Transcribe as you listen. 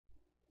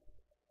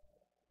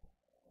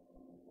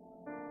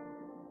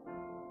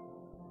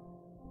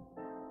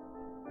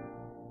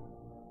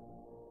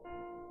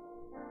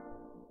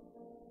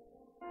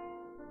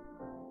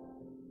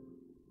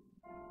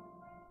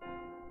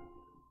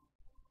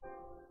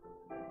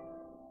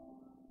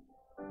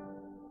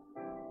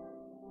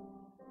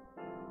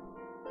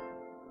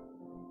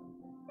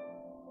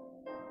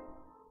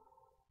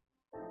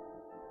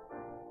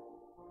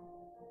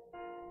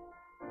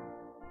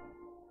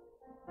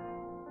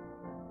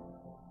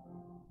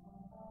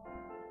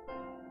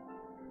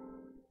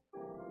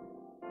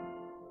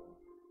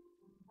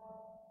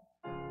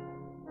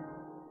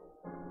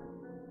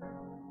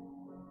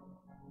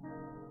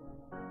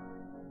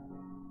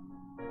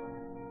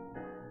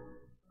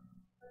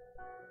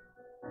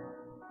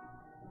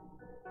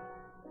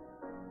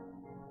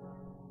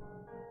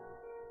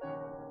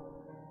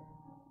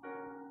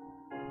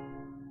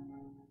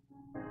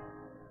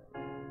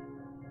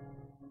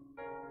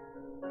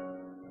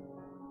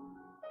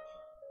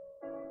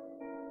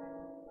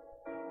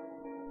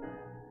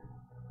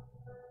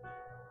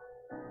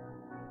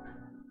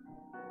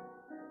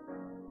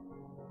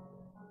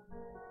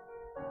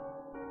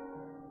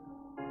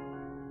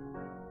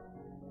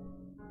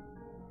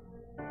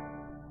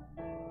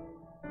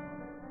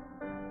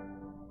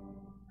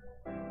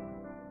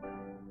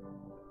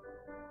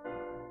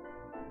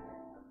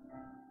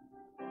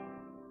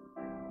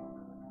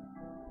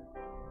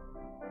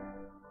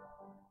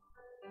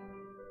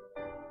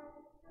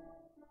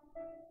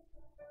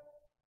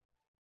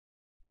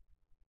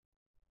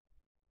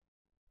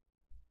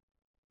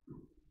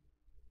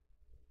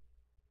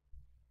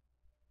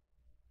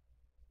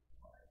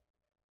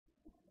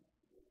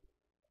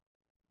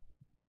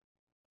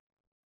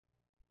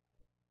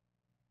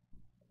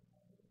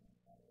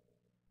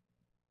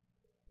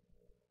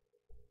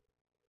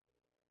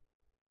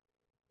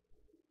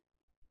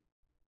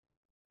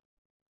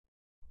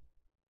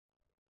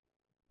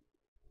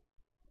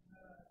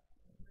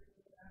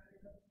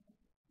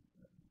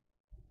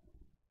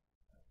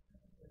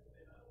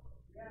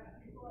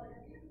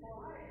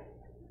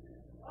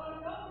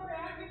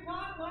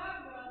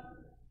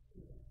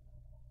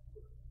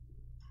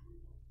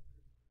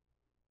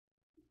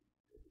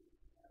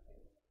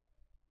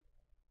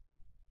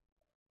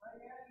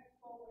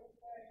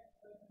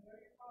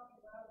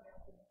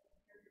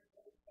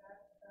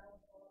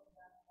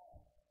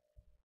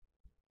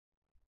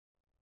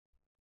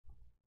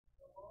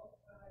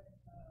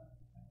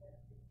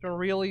a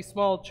really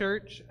small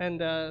church,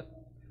 and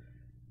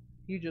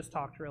he just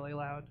talked really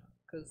loud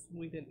because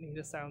we didn't need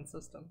a sound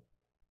system.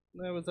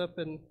 I was up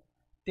in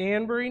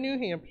Danbury, New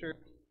Hampshire,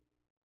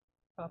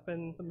 up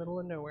in the middle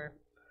of nowhere.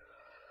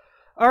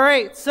 All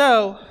right,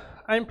 so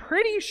I'm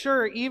pretty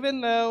sure,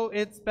 even though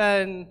it's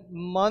been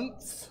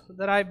months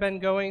that I've been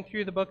going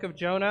through the book of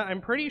Jonah,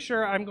 I'm pretty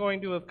sure I'm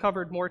going to have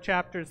covered more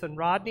chapters than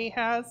Rodney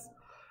has.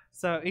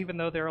 So even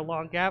though there are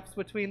long gaps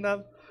between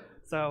them,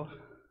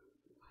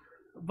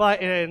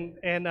 but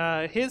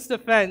in his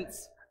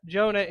defense,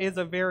 Jonah is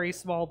a very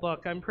small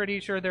book. I'm pretty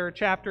sure there are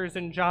chapters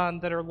in John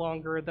that are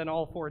longer than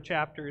all 4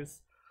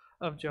 chapters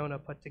of Jonah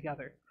put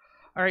together.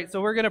 All right,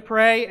 so we're going to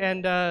pray,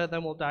 and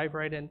then we'll dive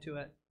right into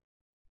it.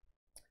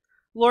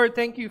 Lord,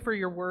 thank you for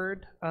your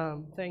word.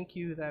 Thank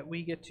you that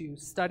we get to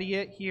study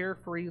it here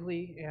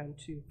freely and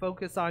to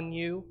focus on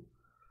you.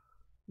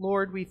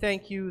 Lord, we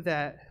thank you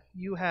that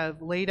you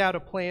have laid out a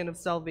plan of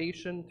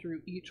salvation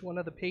through each one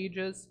of the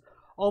pages,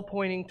 all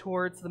pointing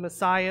towards the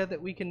Messiah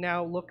that we can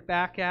now look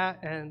back at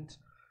and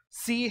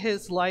see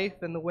his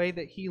life and the way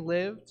that he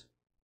lived.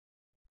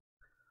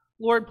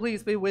 Lord,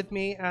 please be with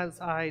me as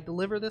I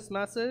deliver this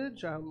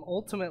message.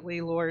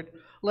 Ultimately, Lord,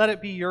 let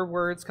it be your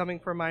words coming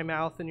from my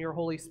mouth and your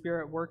Holy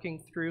Spirit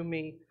working through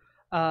me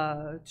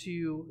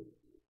to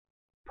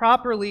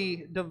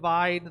properly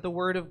divide the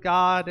Word of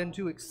God and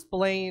to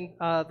explain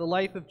the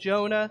life of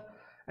Jonah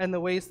and the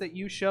ways that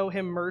you show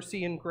him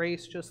mercy and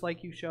grace, just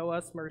like you show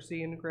us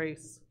mercy and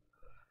grace.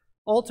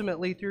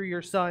 Ultimately, through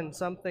your Son,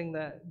 something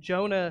that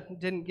Jonah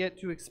didn't get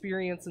to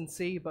experience and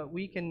see, but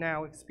we can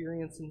now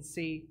experience and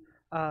see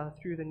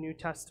through the New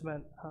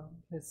Testament.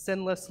 His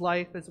sinless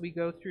life as we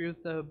go through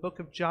the book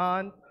of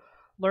John,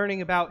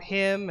 learning about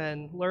him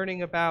and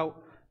learning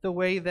about the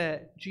way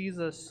that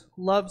Jesus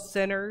loves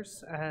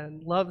sinners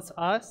and loves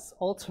us,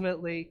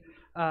 ultimately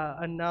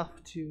enough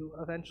to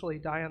eventually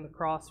die on the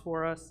cross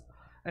for us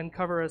and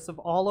cover us of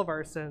all of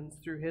our sins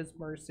through his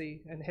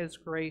mercy and his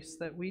grace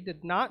that we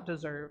did not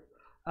deserve.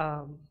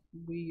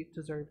 We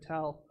deserved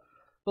hell.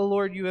 But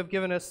Lord, you have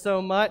given us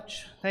so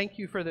much. Thank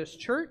you for this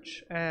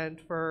church and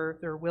for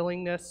their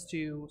willingness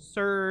to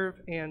serve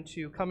and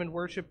to come and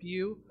worship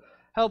you.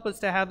 Help us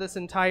to have this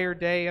entire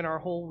day and our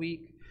whole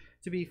week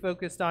to be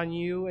focused on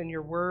you and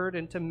your word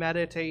and to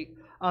meditate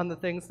on the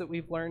things that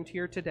we've learned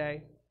here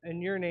today.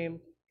 In your name,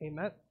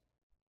 amen.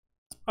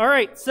 All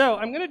right, so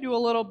I'm going to do a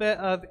little bit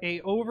of an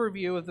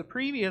overview of the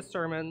previous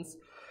sermons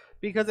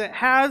because it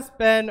has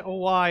been a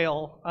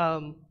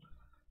while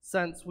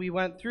since we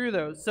went through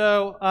those.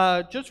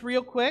 So just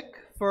real quick,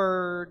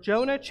 for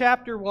Jonah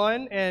chapter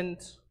 1,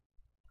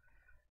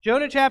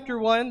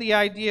 the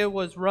idea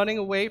was running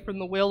away from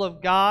the will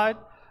of God.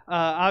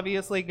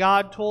 Obviously,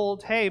 God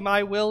told, hey,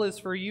 my will is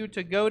for you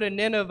to go to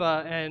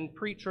Nineveh and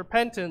preach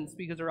repentance,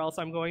 because or else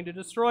I'm going to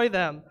destroy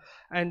them.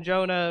 And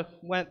Jonah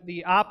went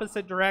the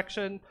opposite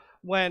direction,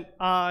 went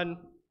on,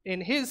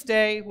 in his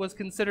day, was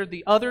considered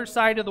the other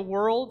side of the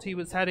world. He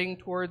was heading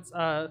towards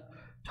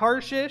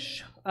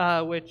Tarshish,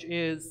 which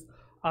is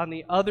on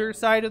the other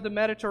side of the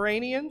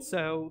Mediterranean.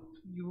 So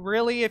you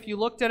really, if you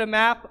looked at a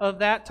map of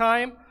that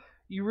time,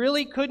 you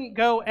really couldn't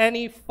go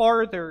any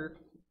farther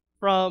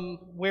from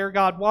where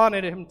God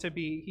wanted him to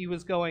be. He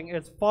was going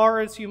as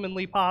far as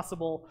humanly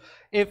possible.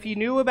 If he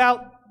knew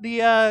about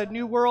the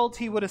New World,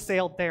 he would have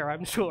sailed there,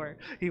 I'm sure.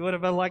 He would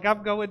have been like,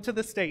 I'm going to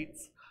the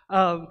States,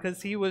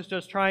 because he was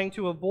just trying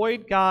to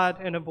avoid God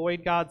and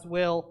avoid God's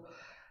will.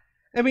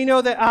 And we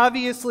know that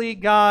obviously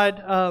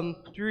God,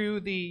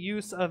 through the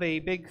use of a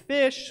big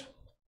fish,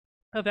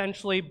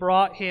 eventually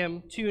brought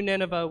him to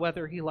Nineveh,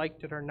 whether he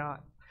liked it or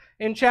not.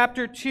 In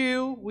chapter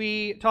 2,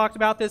 we talked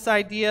about this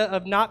idea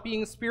of not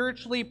being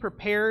spiritually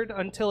prepared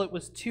until it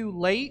was too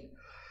late.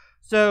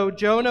 So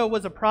Jonah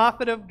was a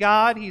prophet of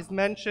God. He's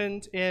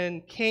mentioned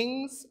in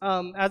Kings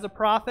as a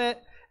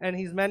prophet, and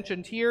he's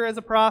mentioned here as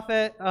a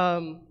prophet.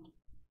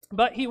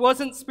 But he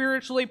wasn't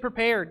spiritually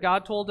prepared.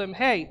 God told him,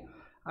 hey,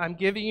 I'm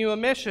giving you a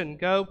mission.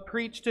 Go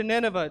preach to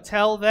Nineveh.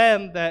 Tell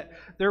them that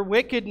their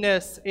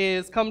wickedness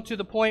is come to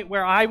the point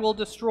where I will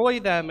destroy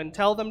them, and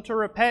tell them to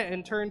repent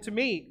and turn to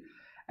me.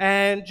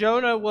 And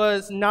Jonah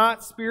was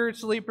not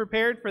spiritually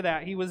prepared for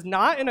that. He was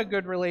not in a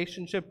good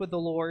relationship with the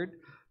Lord,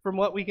 from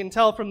what we can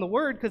tell from the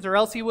Word, because or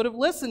else he would have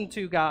listened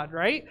to God,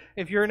 right?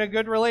 If you're in a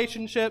good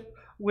relationship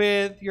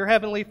with your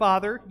Heavenly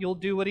Father, you'll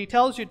do what he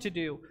tells you to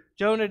do.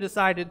 Jonah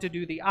decided to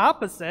do the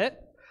opposite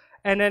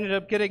and ended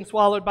up getting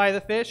swallowed by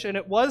the fish. And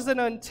it wasn't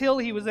until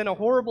he was in a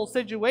horrible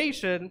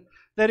situation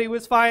that he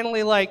was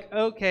finally like,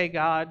 okay,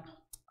 God,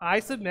 I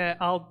submit,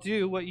 I'll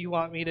do what you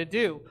want me to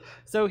do.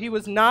 So he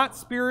was not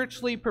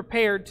spiritually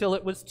prepared till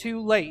it was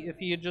too late. If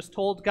he had just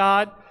told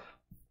God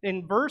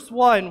in verse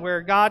 1,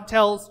 where God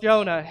tells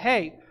Jonah,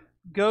 hey,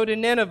 go to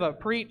Nineveh,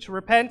 preach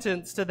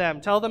repentance to them,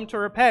 tell them to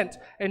repent,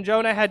 and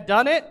Jonah had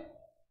done it,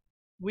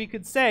 we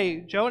could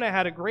say Jonah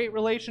had a great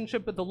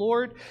relationship with the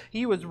Lord.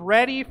 He was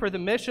ready for the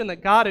mission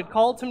that God had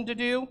called him to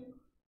do.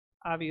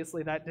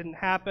 Obviously, that didn't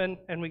happen,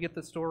 and we get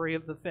the story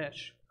of the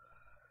fish.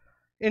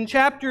 In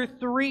chapter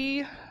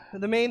 3,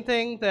 the main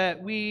thing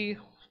that we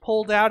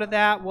pulled out of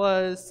that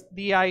was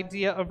the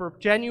idea of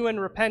genuine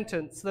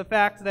repentance. The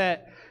fact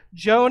that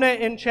Jonah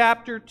in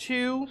chapter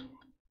 2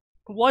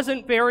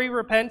 wasn't very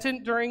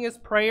repentant during his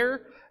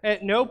prayer.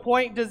 At no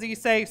point does he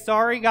say,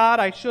 "Sorry, God,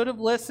 I should have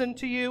listened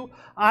to you.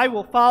 I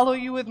will follow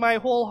you with my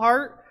whole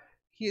heart."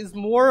 He is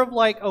more of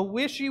like a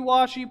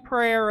wishy-washy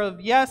prayer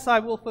of, "Yes, I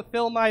will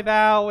fulfill my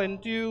vow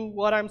and do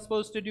what I'm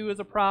supposed to do as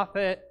a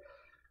prophet,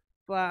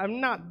 but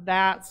I'm not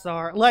that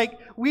sorry." Like,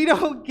 we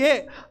don't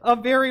get a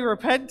very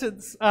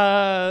repentance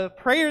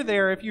prayer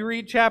there if you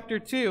read chapter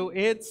 2.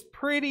 It's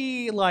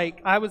pretty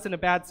like, I was in a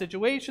bad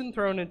situation,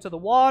 thrown into the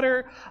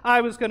water,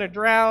 I was going to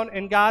drown,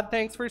 and God,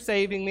 thanks for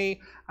saving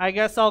me. I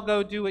guess I'll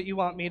go do what you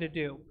want me to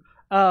do.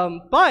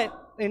 But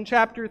in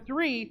chapter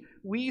 3,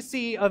 we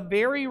see a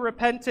very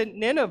repentant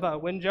Nineveh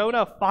when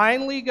Jonah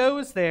finally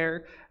goes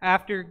there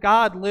after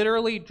God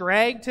literally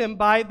dragged him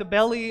by the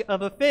belly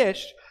of a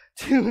fish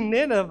to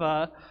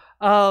Nineveh.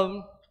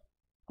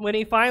 When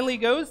he finally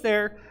goes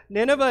there,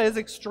 Nineveh is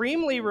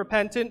extremely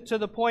repentant to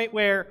the point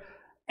where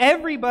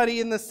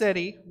everybody in the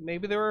city,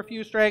 maybe there were a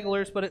few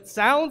stragglers, but it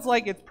sounds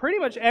like it's pretty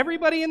much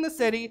everybody in the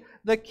city,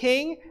 the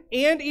king,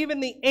 and even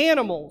the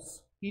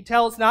animals. He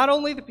tells not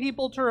only the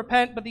people to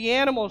repent, but the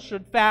animals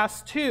should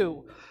fast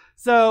too.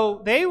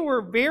 So they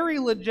were very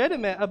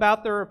legitimate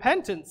about their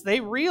repentance.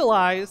 They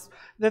realized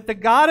that the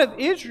God of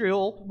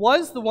Israel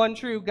was the one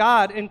true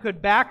God and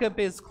could back up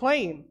his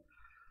claim.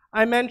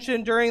 I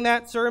mentioned during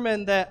that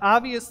sermon that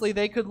obviously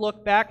they could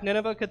look back,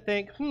 Nineveh could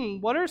think,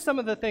 what are some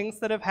of the things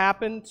that have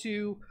happened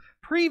to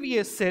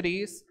previous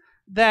cities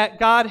that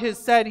God has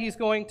said he's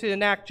going to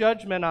enact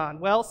judgment on?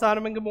 Well,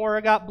 Sodom and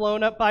Gomorrah got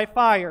blown up by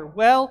fire.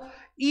 Well,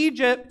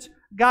 Egypt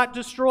got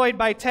destroyed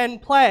by 10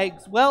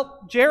 plagues. Well,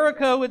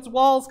 Jericho, its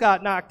walls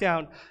got knocked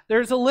down.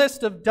 There's a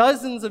list of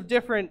dozens of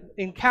different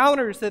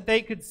encounters that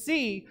they could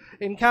see,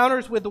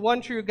 encounters with the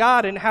one true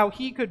God, and how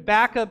he could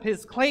back up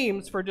his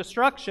claims for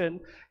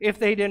destruction if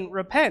they didn't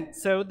repent.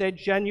 So they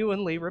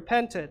genuinely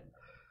repented.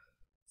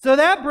 So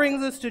that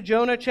brings us to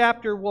Jonah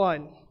chapter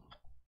 4.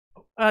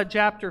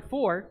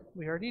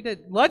 We already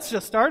did. Let's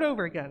just start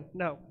over again.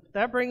 No,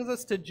 that brings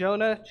us to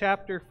Jonah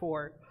chapter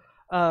 4.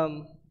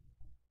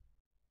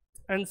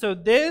 And so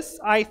this,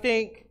 I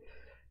think,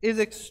 is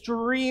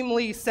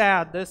extremely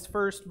sad, this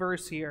first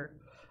verse here,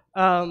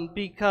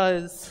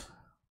 because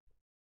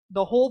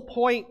the whole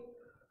point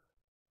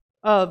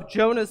of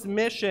Jonah's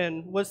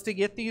mission was to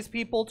get these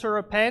people to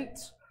repent,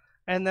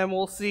 and then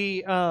we'll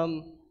see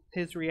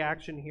his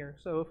reaction here.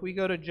 So if we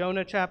go to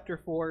Jonah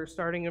chapter 4,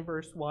 starting in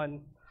verse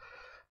 1.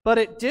 But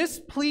it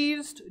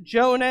displeased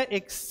Jonah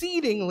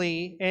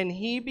exceedingly, and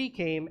he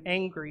became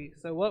angry.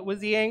 So what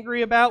was he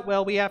angry about?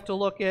 Well, we have to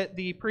look at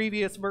the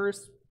previous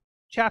verse.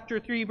 Chapter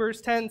 3, verse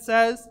 10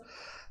 says,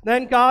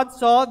 "Then God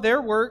saw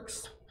their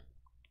works,"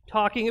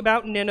 talking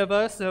about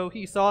Nineveh. So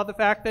he saw the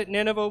fact that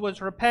Nineveh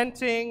was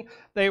repenting,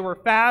 they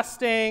were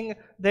fasting,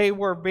 they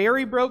were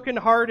very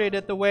brokenhearted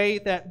at the way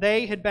that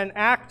they had been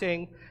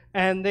acting,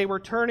 and they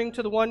were turning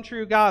to the one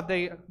true God.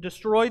 They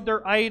destroyed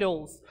their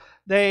idols.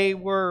 They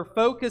were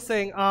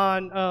focusing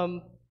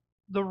on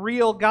the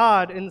real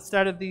God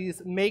instead of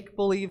these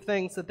make-believe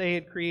things that they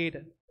had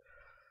created.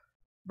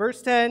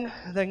 Verse 10,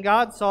 "Then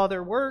God saw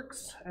their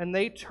works, and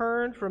they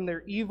turned from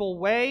their evil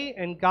way,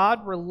 and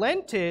God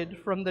relented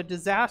from the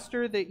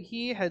disaster that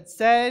he had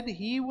said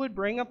he would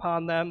bring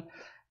upon them,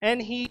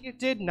 and he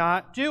did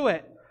not do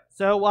it."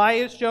 So why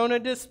is Jonah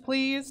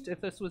displeased?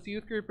 If this was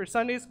youth group or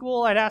Sunday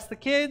school, I'd ask the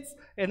kids,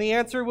 and the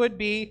answer would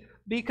be,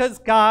 because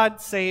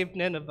God saved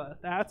Nineveh.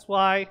 That's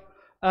why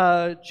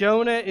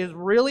Jonah is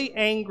really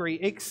angry,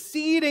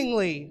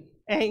 exceedingly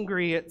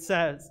angry, it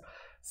says.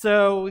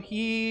 So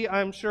he,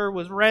 I'm sure,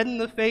 was red in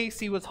the face.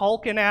 He was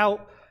hulking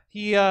out.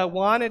 He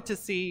wanted to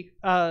see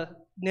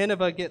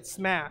Nineveh get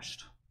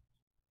smashed.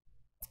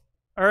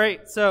 All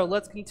right, so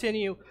let's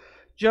continue.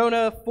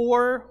 Jonah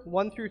 4,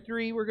 1 through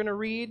 3, we're going to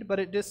read. "But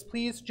it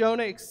displeased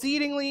Jonah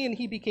exceedingly, and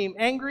he became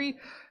angry.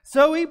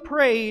 So he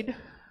prayed.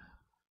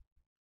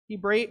 He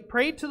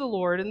prayed to the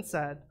Lord and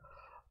said,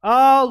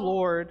 'Ah,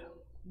 Lord,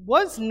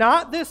 was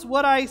not this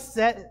what I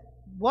said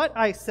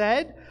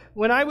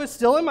when I was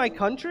still in my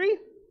country?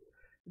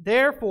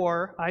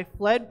 Therefore I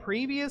fled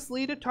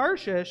previously to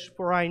Tarshish,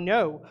 for I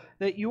know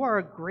that you are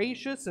a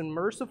gracious and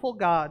merciful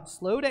God,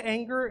 slow to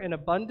anger and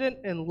abundant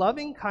in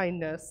loving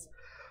kindness,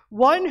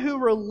 one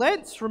who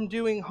relents from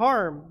doing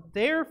harm.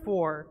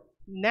 Therefore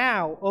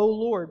now, O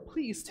Lord,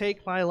 please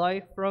take my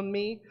life from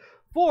me,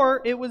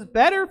 for it was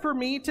better for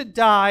me to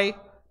die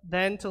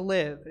than to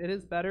live.'" It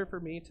is better for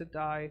me to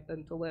die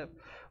than to live.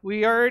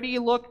 We already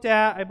looked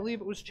at, I believe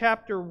it was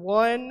chapter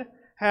 1,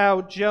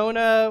 how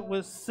Jonah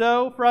was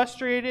so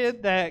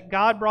frustrated that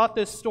God brought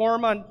this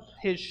storm on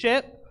his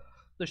ship,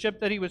 the ship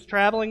that he was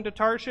traveling to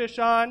Tarshish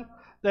on,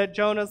 that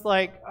Jonah's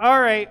like,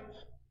 all right,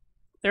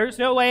 there's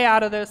no way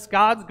out of this.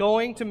 God's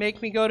going to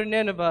make me go to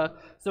Nineveh.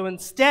 So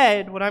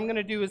instead, what I'm going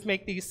to do is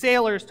make these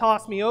sailors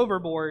toss me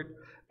overboard,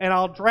 and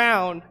I'll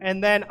drown,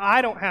 and then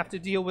I don't have to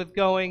deal with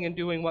going and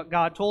doing what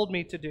God told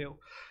me to do.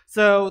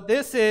 So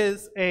this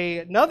is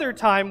another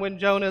time when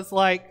Jonah's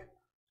like,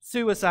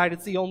 Suicide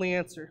is the only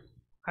answer.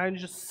 I'm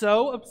just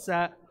so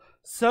upset,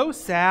 so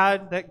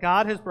sad that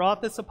God has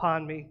brought this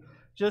upon me.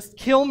 Just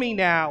kill me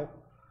now.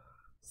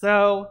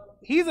 So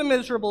he's a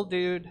miserable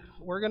dude.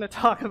 We're going to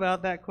talk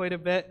about that quite a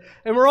bit.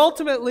 And we're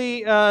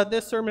ultimately,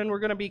 this sermon, we're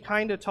going to be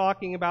kind of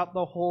talking about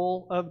the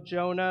whole of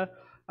Jonah,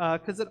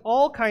 because it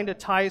all kind of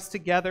ties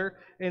together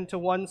into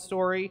one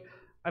story.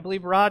 I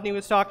believe Rodney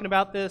was talking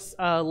about this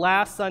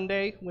last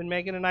Sunday when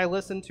Megan and I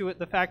listened to it,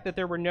 the fact that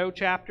there were no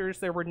chapters,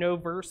 there were no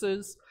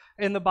verses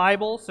in the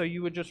Bible, so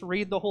you would just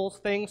read the whole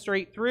thing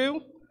straight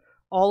through.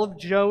 All of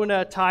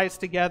Jonah ties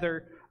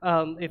together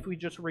if we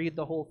just read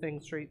the whole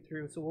thing straight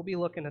through. So we'll be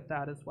looking at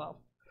that as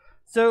well.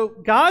 So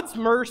God's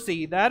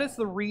mercy, that is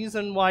the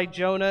reason why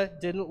Jonah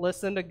didn't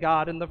listen to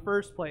God in the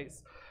first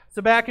place.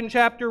 So back in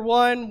chapter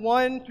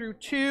 1 through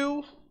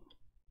 2,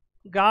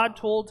 God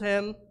told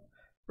him,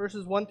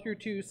 verses 1 through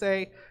 2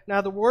 say,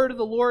 "Now the word of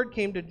the Lord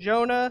came to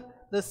Jonah,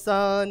 the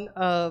son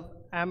of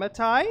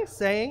Amittai,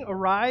 saying,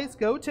 'Arise,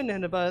 go to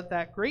Nineveh,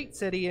 that great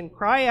city, and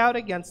cry out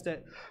against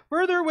it.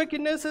 For their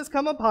wickedness has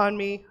come upon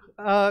me,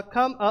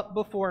 come up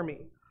before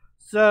me.'"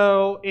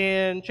 So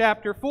in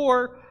chapter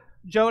 4,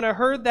 Jonah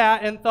heard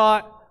that and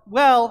thought,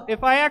 well,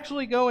 if I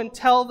actually go and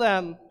tell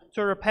them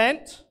to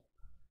repent,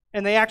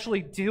 and they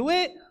actually do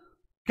it,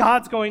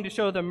 God's going to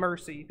show them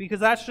mercy,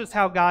 because that's just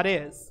how God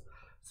is.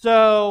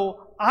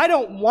 So I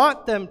don't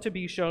want them to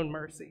be shown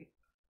mercy.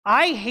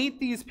 I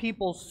hate these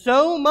people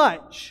so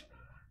much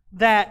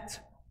that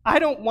I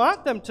don't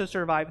want them to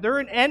survive. They're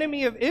an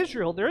enemy of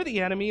Israel. They're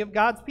the enemy of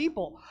God's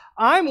people.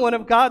 I'm one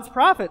of God's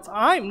prophets.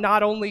 I'm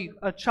not only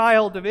a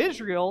child of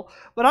Israel,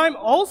 but I'm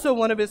also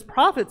one of his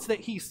prophets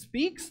that he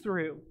speaks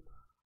through.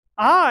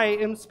 I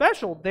am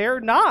special.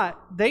 They're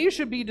not. They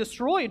should be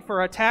destroyed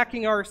for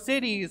attacking our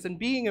cities and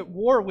being at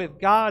war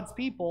with God's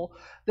people.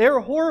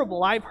 They're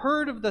horrible. I've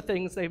heard of the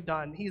things they've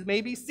done. He's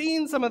maybe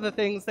seen some of the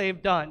things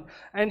they've done.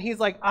 And he's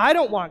like, I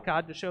don't want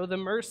God to show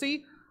them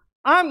mercy.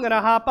 I'm going to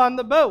hop on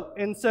the boat.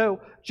 And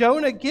so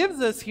Jonah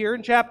gives us here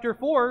in chapter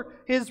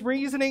 4 his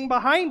reasoning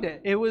behind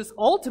it. It was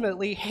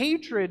ultimately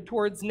hatred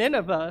towards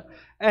Nineveh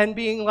and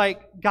being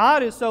like,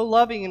 God is so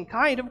loving and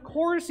kind. Of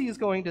course he's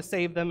going to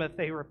save them if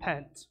they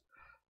repent.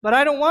 But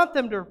I don't want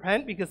them to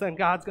repent because then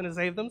God's going to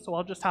save them, so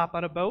I'll just hop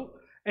on a boat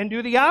and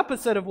do the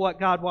opposite of what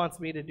God wants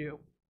me to do.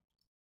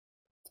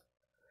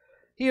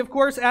 He, of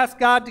course, asked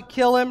God to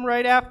kill him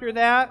right after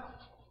that,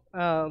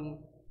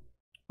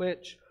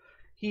 which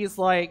he's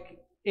like,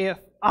 if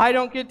I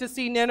don't get to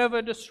see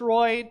Nineveh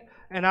destroyed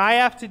and I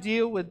have to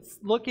deal with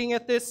looking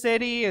at this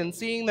city and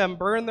seeing them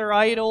burn their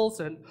idols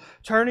and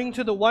turning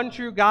to the one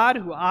true God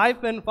who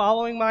I've been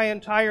following my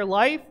entire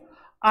life,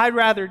 I'd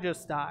rather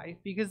just die,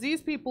 because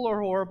these people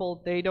are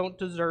horrible. They don't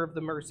deserve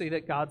the mercy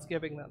that God's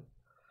giving them.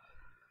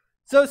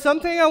 So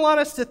something I want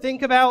us to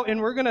think about,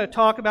 and we're going to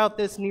talk about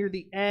this near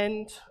the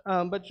end,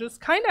 but just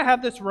kind of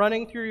have this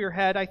running through your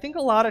head. I think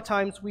a lot of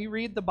times we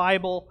read the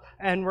Bible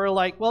and we're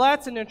like, well,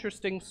 that's an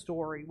interesting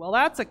story. Well,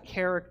 that's a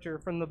character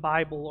from the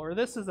Bible, or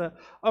this is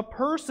a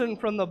person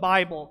from the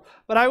Bible.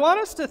 But I want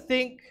us to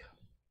think,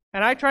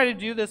 and I try to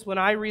do this when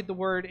I read the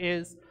Word,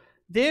 is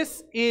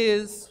this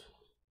is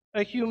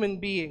a human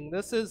being.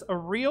 This is a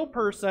real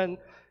person.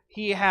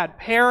 He had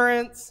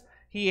parents,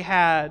 he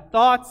had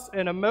thoughts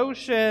and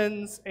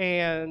emotions,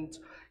 and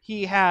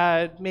he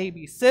had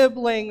maybe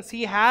siblings.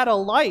 He had a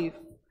life,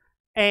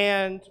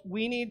 and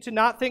we need to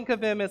not think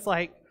of him as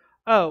like,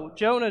 oh,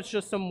 Jonah's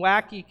just some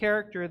wacky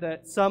character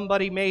that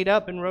somebody made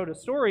up and wrote a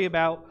story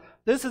about.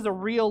 This is a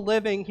real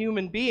living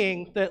human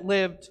being that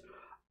lived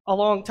a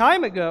long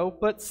time ago,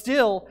 but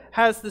still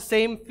has the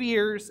same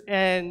fears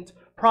and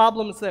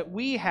problems that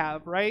we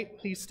have, right?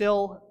 He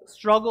still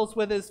struggles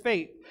with his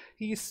faith.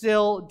 He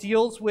still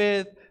deals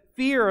with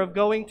fear of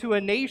going to a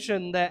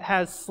nation that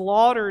has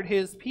slaughtered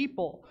his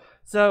people.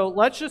 So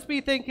let's just be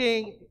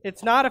thinking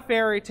it's not a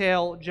fairy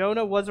tale.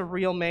 Jonah was a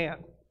real man.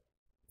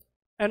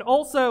 And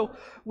also,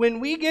 when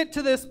we get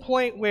to this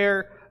point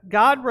where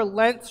God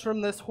relents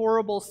from this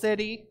horrible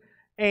city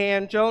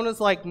and Jonah's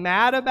like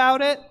mad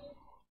about it,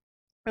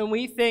 and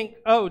we think,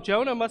 oh,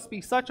 Jonah must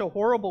be such a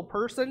horrible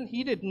person.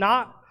 He did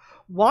not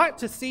want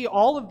to see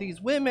all of these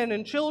women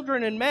and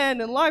children and men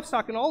and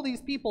livestock and all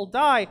these people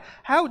die.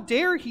 How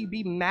dare he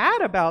be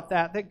mad about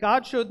that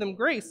God showed them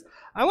grace?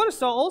 I want us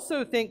to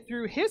also think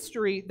through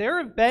history, there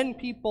have been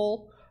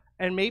people,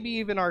 and maybe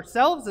even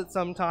ourselves at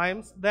some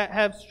times, that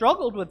have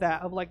struggled with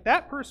that, of like,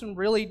 that person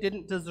really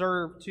didn't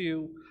deserve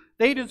to,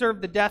 they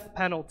deserve the death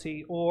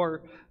penalty,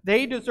 or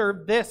they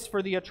deserve this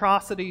for the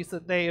atrocities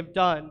that they have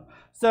done.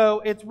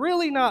 So it's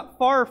really not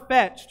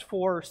far-fetched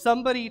for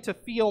somebody to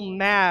feel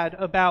mad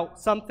about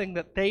something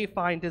that they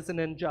find is an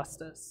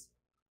injustice.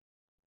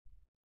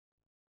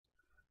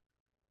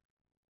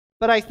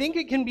 But I think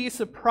it can be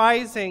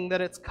surprising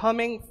that it's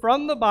coming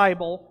from the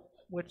Bible,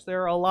 which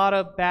there are a lot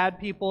of bad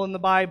people in the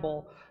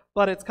Bible,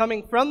 but it's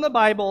coming from the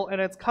Bible, and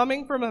it's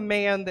coming from a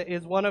man that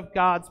is one of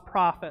God's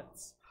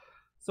prophets.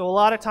 So a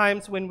lot of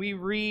times when we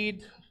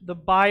read the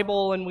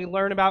Bible and we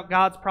learn about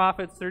God's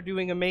prophets, they're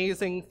doing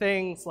amazing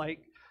things like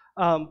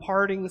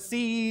parting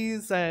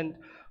seas and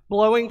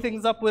blowing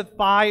things up with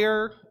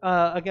fire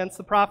against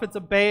the prophets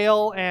of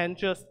Baal and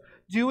just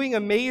doing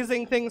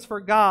amazing things for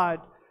God.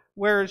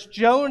 Whereas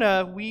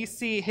Jonah, we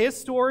see his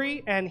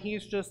story and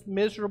he's just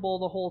miserable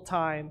the whole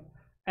time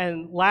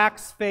and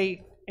lacks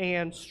faith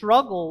and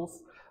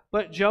struggles.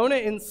 But Jonah,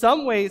 in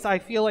some ways, I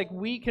feel like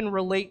we can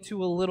relate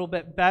to a little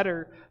bit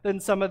better than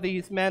some of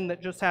these men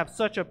that just have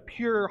such a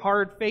pure,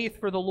 hard faith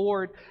for the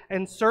Lord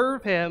and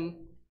serve him.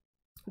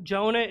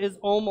 Jonah is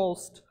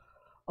almost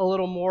a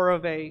little more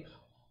of a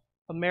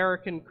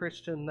American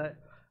Christian that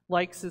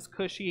likes his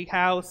cushy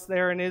house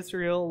there in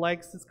Israel,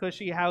 likes his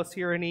cushy house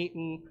here in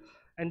Eaton,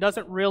 and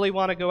doesn't really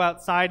want to go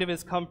outside of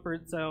his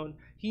comfort zone.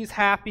 He's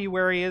happy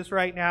where he is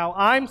right now.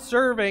 I'm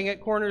serving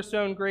at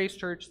Cornerstone Grace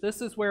Church.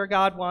 This is where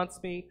God wants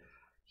me.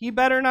 He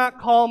better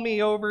not call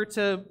me over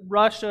to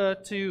Russia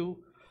to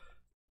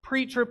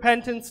preach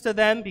repentance to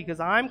them because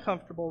I'm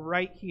comfortable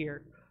right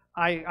here.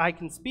 I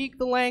can speak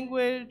the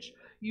language.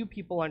 You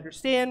people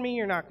understand me.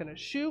 You're not going to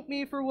shoot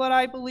me for what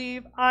I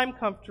believe. I'm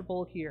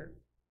comfortable here.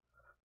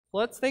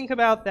 Let's think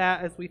about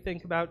that as we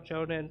think about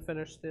Jonah and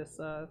finish this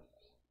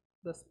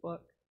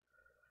book.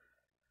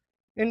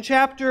 In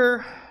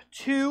chapter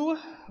 2,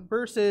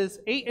 verses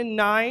 8 and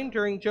 9,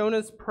 during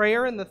Jonah's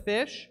prayer in the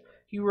fish,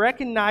 he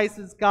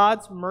recognizes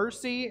God's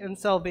mercy and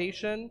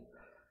salvation.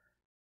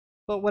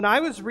 But when I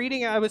was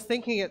reading it, I was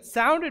thinking it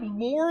sounded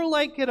more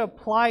like it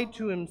applied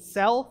to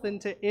himself and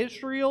to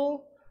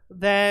Israel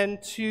than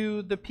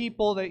to the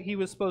people that he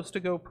was supposed to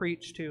go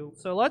preach to.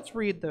 So let's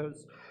read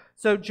those.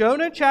 So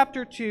Jonah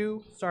chapter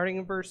 2, starting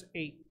in verse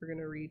 8. We're going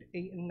to read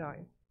 8 and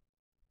 9.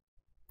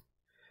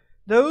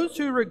 Those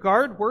who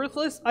regard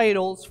worthless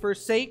idols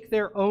forsake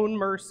their own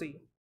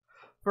mercy.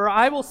 For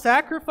I will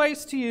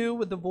sacrifice to you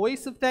with the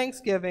voice of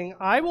thanksgiving.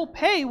 I will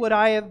pay what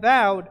I have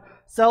vowed.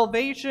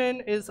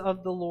 Salvation is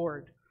of the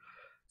Lord.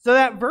 So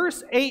that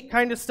verse 8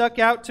 kind of stuck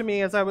out to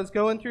me as I was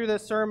going through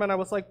this sermon. I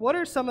was like, what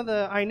are some of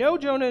the... I know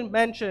Jonah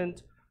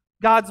mentioned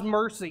God's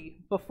mercy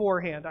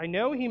beforehand. I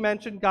know he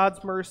mentioned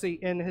God's mercy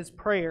in his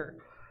prayer.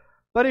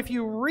 But if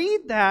you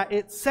read that,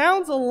 it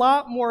sounds a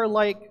lot more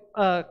like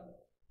a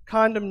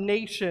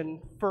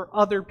condemnation for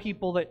other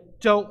people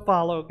that don't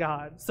follow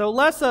God. So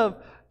less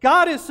of,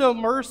 God is so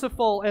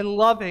merciful and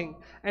loving,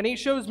 and he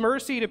shows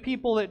mercy to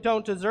people that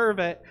don't deserve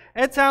it.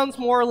 It sounds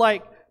more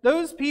like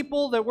those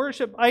people that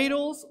worship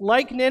idols,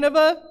 like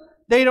Nineveh,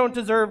 they don't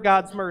deserve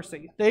God's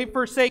mercy. They've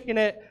forsaken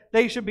it.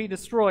 They should be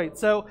destroyed.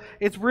 So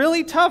it's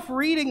really tough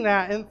reading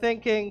that and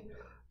thinking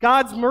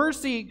God's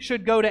mercy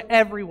should go to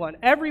everyone.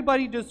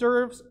 Everybody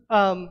deserves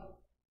to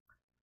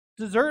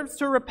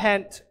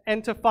repent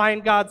and to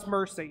find God's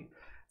mercy.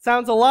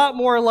 Sounds a lot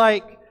more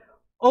like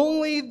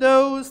only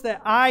those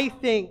that I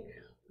think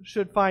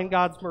should find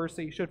God's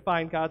mercy should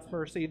find God's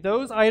mercy.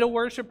 Those idol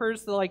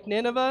worshippers like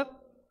Nineveh,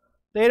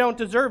 they don't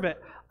deserve it.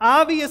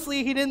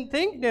 Obviously, he didn't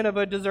think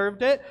Nineveh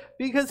deserved it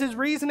because his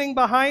reasoning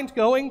behind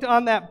going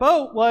on that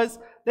boat was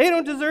they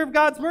don't deserve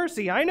God's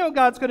mercy. I know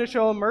God's going to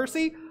show them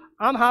mercy.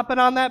 I'm hopping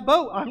on that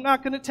boat. I'm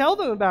not going to tell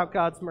them about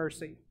God's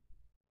mercy.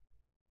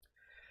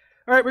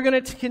 All right, we're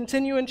going to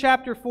continue in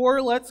chapter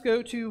 4. Let's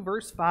go to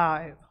verse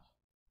 5.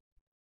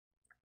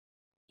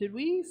 Did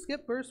we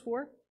skip verse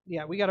 4?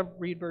 Yeah, we got to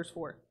read verse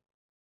 4.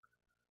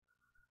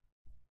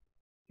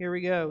 Here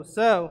we go.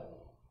 So,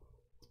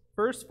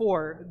 verse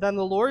 4. Then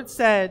the Lord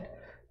said,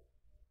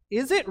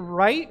 "Is it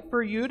right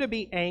for you to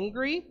be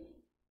angry?"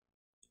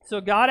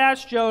 So God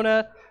asked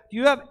Jonah, do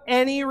you have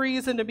any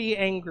reason to be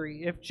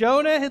angry? If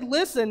Jonah had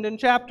listened in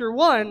chapter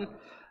 1,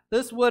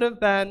 this would have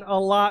been a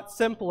lot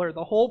simpler.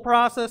 The whole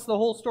process, the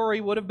whole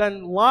story would have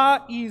been a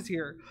lot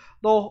easier.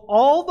 Though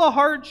all the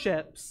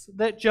hardships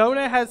that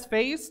Jonah has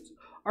faced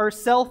are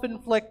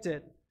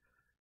self-inflicted.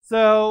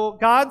 So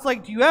God's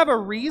like, do you have a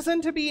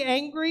reason to be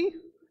angry?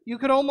 You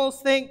could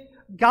almost think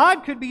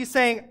God could be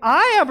saying,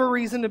 I have a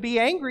reason to be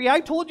angry. I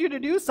told you to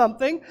do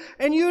something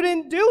and you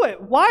didn't do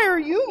it. Why are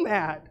you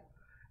mad?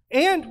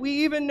 And we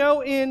even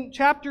know in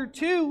chapter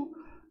 2,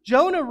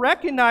 Jonah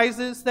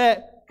recognizes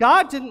that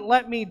God didn't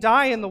let me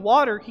die in the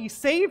water. He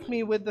saved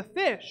me with the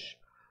fish.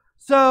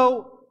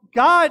 So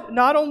God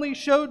not only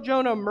showed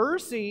Jonah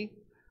mercy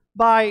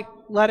by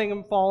letting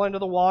him fall into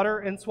the water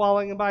and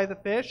swallowing him by the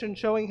fish and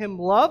showing him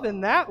love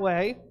in that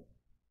way,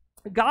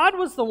 God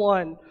was the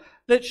one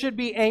that should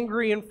be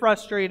angry and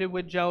frustrated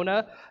with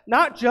Jonah,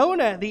 not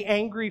Jonah, the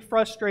angry,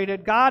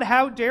 frustrated God.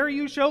 How dare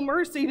you show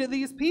mercy to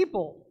these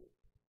people?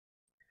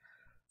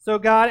 So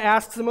God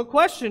asks him a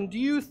question. Do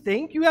you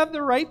think you have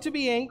the right to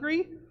be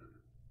angry?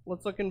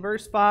 Let's look in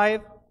verse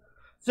 5.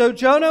 So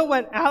Jonah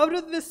went out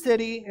of the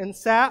city and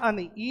sat on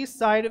the east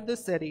side of the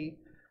city.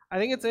 I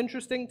think it's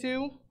interesting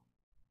too.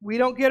 We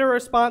don't get a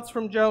response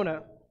from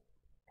Jonah.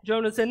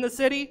 Jonah's in the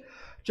city,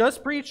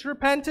 just preached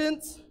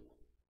repentance.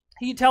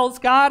 He tells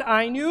God,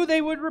 I knew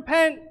they would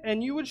repent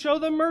and you would show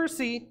them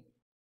mercy.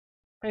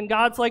 And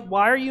God's like,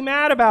 why are you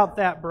mad about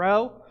that,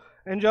 bro?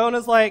 And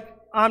Jonah's like,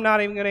 I'm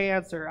not even going to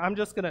answer. I'm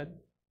just going to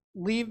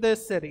leave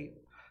this city.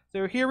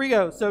 So here we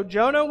go. So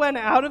Jonah went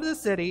out of the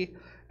city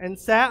and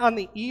sat on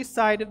the east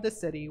side of the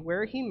city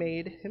where he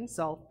made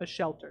himself a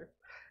shelter.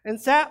 and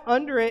sat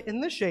under it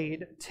in the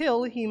shade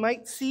till he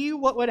might see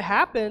what would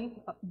happen,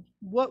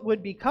 what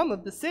would become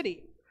of the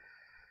city.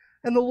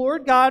 And the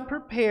Lord God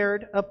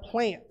prepared a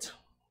plant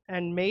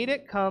and made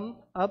it come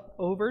up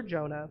over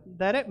Jonah,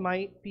 that it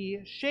might be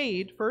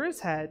shade for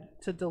his head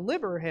to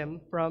deliver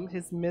him from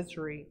his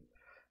misery.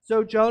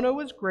 So Jonah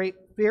was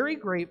very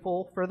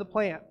grateful for the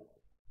plant.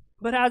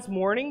 But as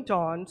morning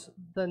dawned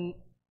the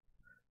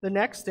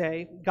next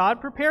day, God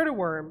prepared a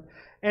worm,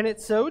 and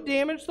it so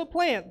damaged the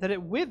plant that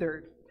it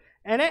withered.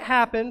 And it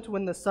happened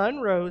when the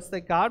sun rose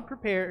that God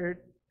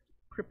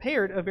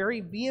prepared a very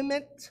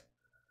vehement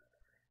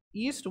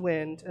east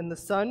wind, and the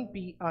sun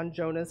beat on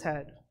Jonah's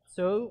head,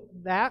 so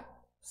that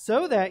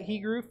he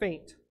grew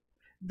faint.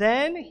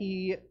 Then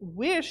he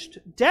wished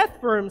death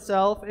for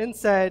himself and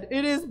said,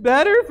 "It is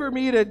better for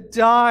me to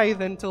die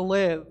than to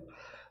live."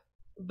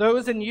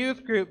 Those in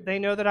youth group, they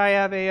know that I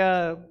have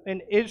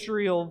an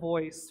Israel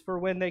voice for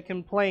when they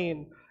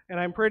complain, and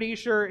I'm pretty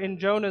sure in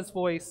Jonah's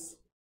voice,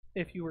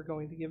 if you were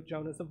going to give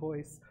Jonah a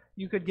voice,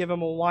 you could give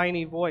him a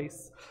whiny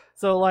voice.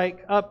 So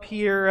like up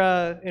here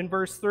in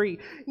verse 3,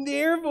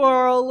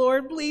 "Therefore, O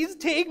Lord, please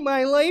take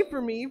my life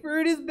from me, for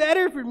it is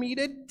better for me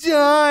to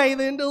die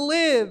than to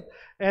live."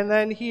 And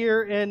then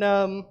here in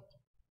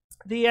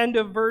the end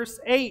of verse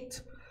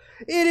 8,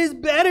 "It is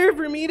better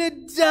for me to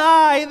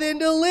die than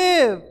to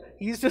live."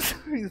 He's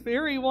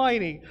very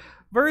whiny.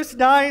 Verse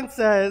 9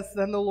 says,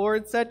 "Then the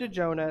Lord said to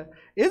Jonah,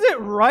 'Is it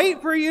right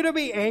for you to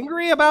be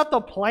angry about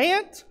the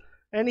plant?'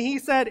 And he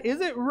said, 'Is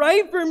it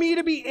right for me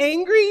to be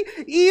angry,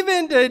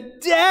 even to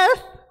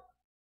death?'"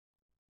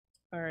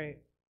 All right.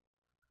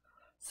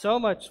 So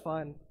much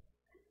fun.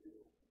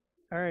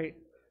 All right.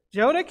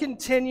 Jonah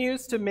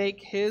continues to make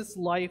his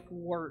life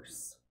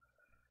worse,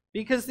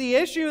 because the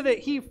issue that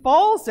he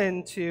falls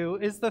into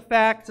is the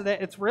fact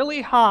that it's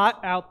really hot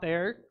out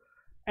there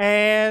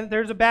and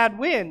there's a bad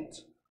wind.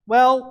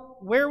 Well,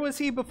 where was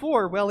he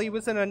before? Well, he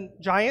was in a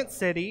giant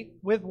city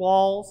with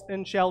walls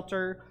and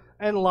shelter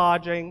and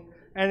lodging.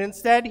 And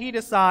instead he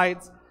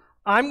decides,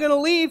 I'm going to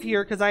leave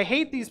here because I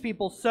hate these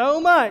people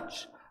so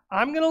much.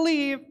 I'm going to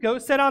leave, go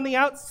sit on the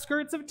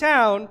outskirts of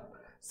town,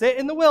 sit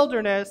in the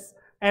wilderness,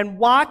 and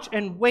watch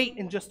and wait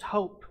and just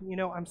hope.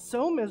 I'm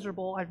so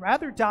miserable. I'd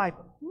rather die,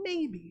 but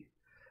maybe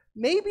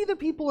the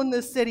people in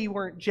this city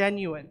weren't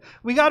genuine.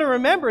 We got to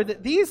remember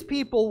that these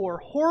people were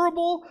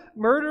horrible,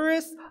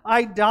 murderous,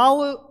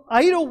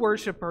 idol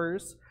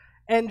worshipers.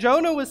 And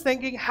Jonah was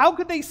thinking, how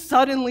could they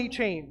suddenly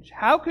change?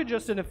 How could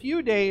just in a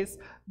few days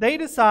they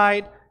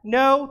decide,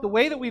 no, the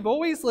way that we've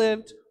always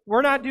lived,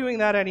 we're not doing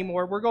that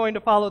anymore. We're going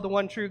to follow the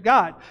one true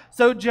God.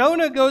 So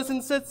Jonah goes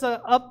and sits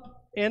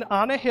up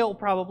on a hill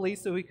probably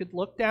so he could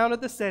look down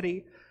at the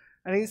city.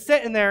 And he's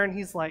sitting there and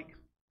he's like,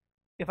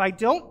 if I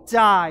don't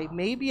die,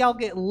 maybe I'll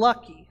get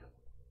lucky.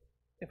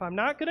 If I'm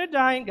not going to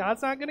die and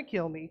God's not going to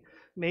kill me,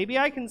 maybe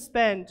I can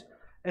spend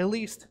at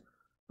least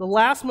the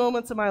last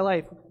moments of my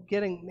life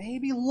getting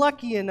maybe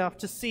lucky enough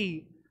to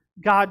see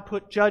God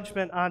put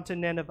judgment onto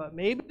Nineveh.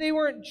 Maybe they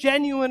weren't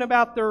genuine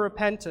about their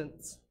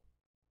repentance.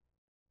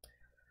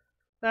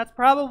 That's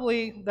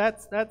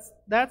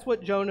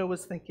what Jonah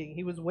was thinking.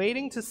 He was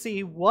waiting to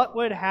see what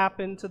would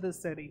happen to the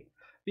city.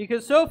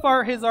 Because so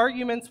far his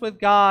arguments with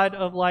God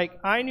of like,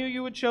 I knew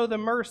you would show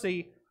them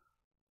mercy,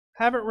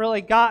 haven't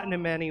really gotten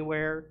him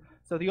anywhere.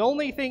 So the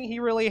only thing he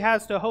really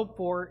has to hope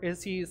for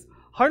is he's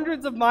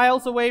hundreds of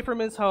miles away from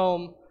his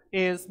home,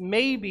 is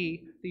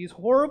maybe these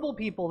horrible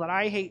people that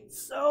I hate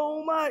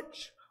so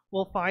much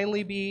will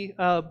finally be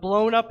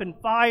blown up in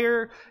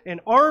fire.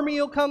 An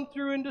army will come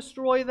through and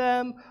destroy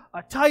them.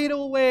 A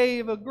tidal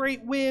wave, a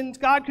great wind.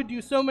 God could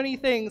do so many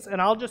things,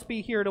 and I'll just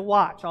be here to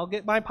watch. I'll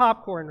get my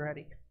popcorn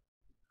ready.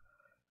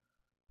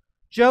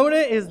 Jonah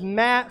is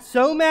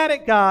so mad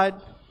at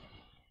God,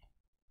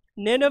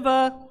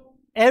 Nineveh,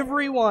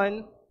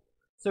 everyone.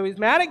 So he's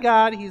mad at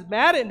God, he's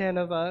mad at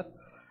Nineveh,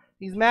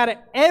 he's mad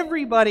at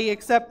everybody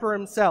except for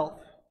himself.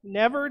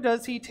 Never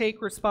does he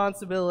take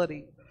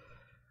responsibility.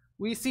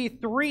 We see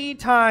 3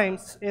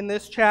 times in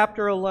this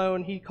chapter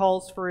alone he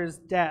calls for his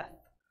death.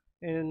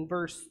 In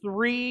verse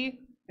 3,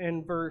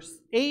 in verse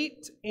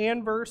 8,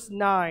 and verse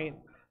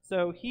 9.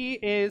 So he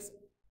is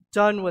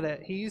done with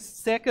it. He's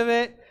sick of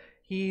it.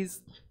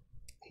 He's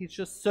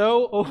just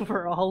so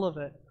over all of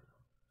it.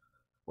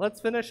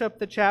 Let's finish up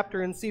the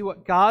chapter and see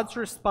what God's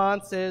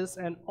response is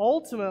and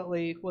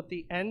ultimately what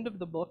the end of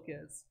the book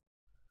is.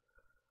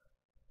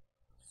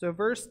 So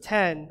verse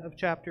 10 of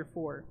chapter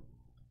 4.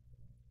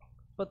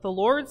 But the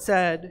Lord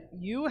said,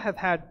 "You have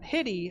had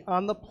pity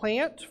on the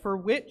plant for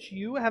which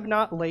you have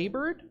not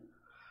labored,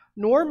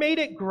 nor made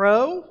it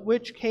grow,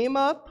 which came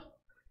up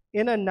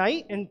in a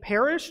night and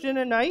perished in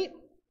a night.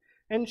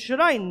 And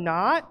should I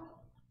not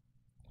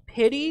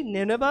pity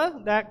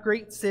Nineveh, that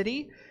great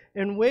city,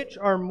 in which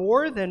are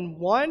more than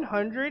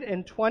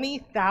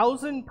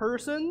 120,000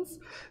 persons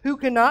who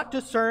cannot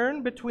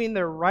discern between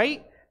their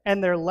right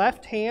and their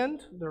left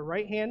hand, their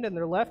right hand and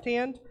their left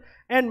hand,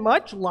 and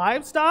much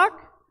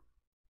livestock?"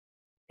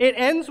 It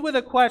ends with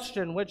a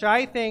question, which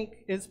I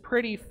think is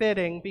pretty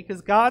fitting,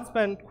 because God's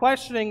been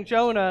questioning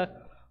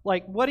Jonah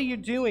Like, what are you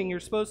doing? You're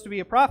supposed to be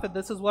a prophet.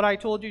 This is what I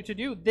told you to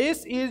do.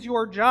 This is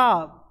your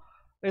job.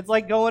 It's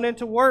like going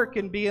into work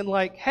and being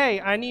like, hey,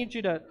 I need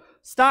you to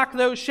stock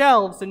those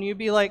shelves. And you'd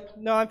be like,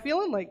 no, I'm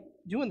feeling like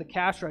doing the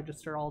cash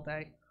register all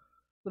day.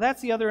 But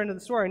that's the other end of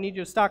the story. I need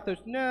you to stock those.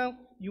 No,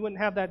 you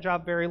wouldn't have that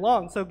job very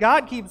long. So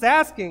God keeps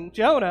asking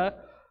Jonah.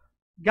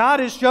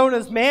 God is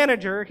Jonah's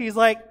manager. He's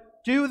like,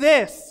 do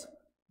this.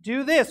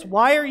 Do this.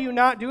 Why are you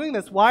not doing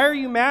this? Why are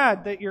you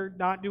mad that you're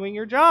not doing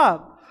your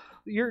job?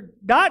 You're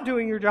not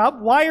doing your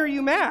job. Why are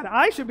you mad?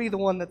 I should be the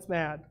one that's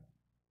mad.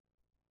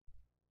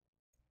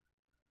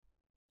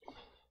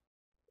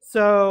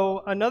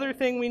 So another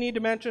thing we need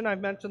to mention, I've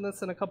mentioned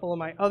this in a couple of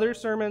my other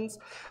sermons,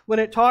 when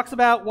it talks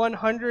about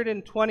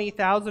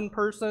 120,000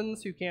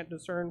 persons who can't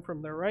discern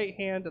from their right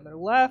hand and their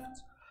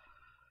left,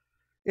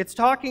 it's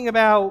talking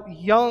about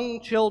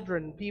young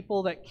children,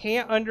 people that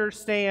can't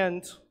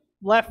understand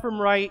left from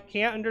right,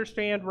 can't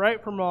understand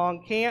right from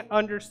wrong, can't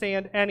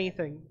understand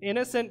anything.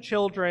 Innocent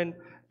children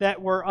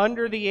that were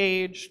under the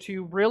age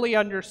to really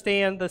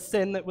understand the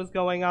sin that was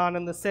going on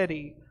in the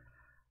city.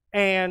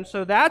 And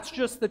so that's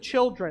just the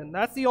children.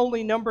 That's the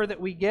only number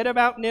that we get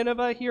about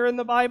Nineveh here in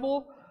the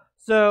Bible.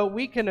 So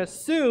we can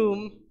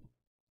assume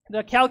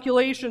the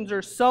calculations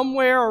are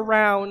somewhere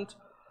around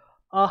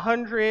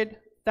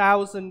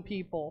 100,000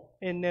 people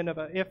in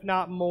Nineveh, if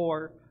not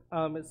more,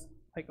 is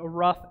like a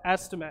rough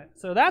estimate.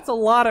 So that's a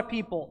lot of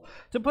people.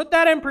 To put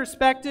that in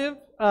perspective,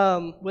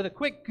 with a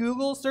quick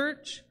Google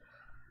search,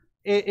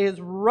 it is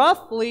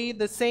roughly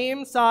the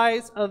same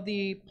size of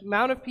the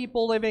amount of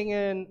people living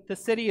in the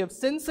city of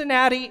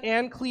Cincinnati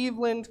and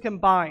Cleveland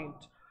combined.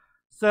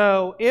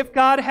 So if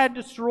God had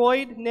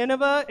destroyed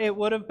Nineveh, it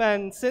would have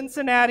been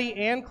Cincinnati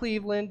and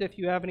Cleveland. If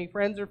you have any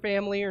friends or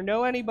family or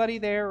know anybody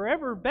there or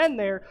ever been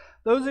there,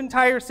 those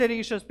entire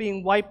cities just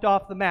being wiped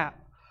off the map.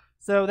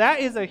 So that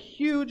is a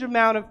huge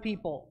amount of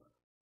people.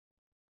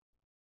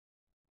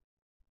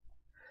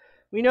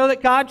 We know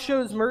that God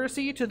shows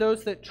mercy to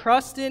those that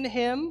trust in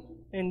Him.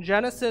 In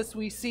Genesis,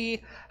 we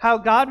see how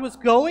God was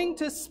going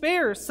to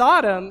spare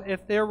Sodom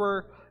if there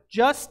were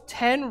just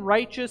 10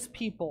 righteous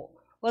people.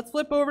 Let's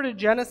flip over to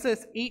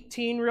Genesis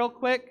 18 real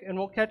quick, and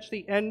we'll catch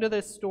the end of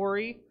this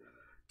story.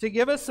 To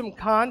give us some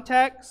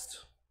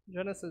context,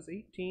 Genesis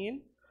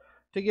 18,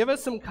 to give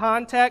us some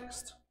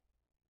context,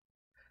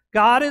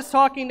 God is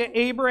talking to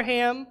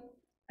Abraham,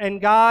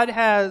 and God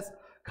has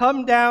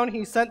come down.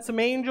 He sent some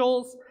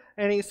angels,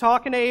 and He's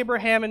talking to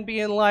Abraham and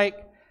being like,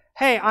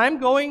 hey, I'm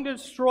going to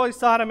destroy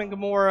Sodom and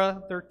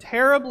Gomorrah. They're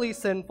terribly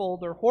sinful.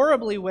 They're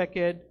horribly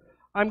wicked.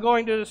 I'm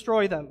going to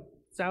destroy them.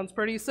 Sounds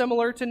pretty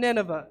similar to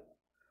Nineveh.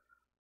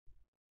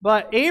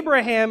 But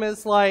Abraham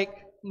is like,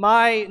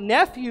 my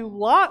nephew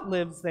Lot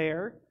lives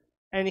there,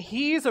 and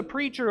he's a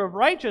preacher of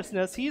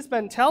righteousness. He's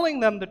been telling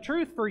them the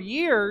truth for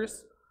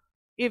years.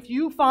 If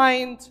you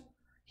find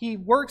he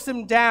works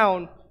him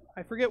down,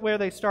 I forget where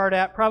they start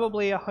at,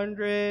 probably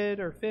 100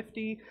 or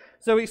 50.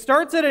 So he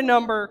starts at a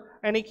number,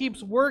 and he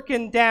keeps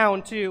working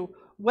down to,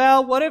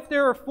 well, what if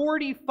there are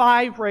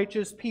 45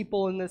 righteous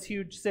people in this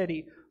huge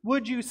city?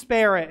 Would you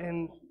spare it?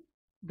 And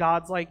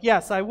God's like,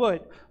 yes, I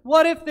would.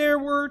 What if there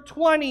were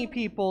 20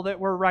 people that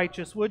were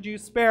righteous? Would you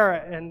spare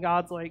it? And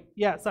God's like,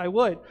 yes, I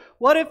would.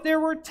 What if there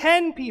were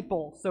 10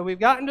 people? So we've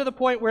gotten to the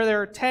point where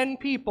there are 10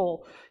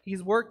 people.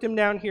 He's worked him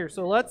down here.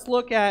 So let's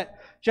look at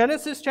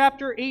Genesis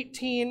chapter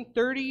 18,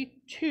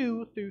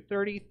 32 through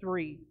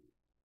 33.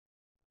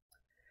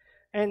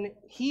 And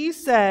he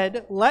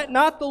said, let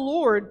not the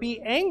Lord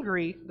be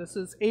angry. This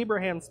is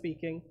Abraham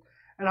speaking.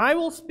 And I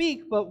will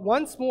speak but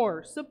once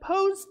more.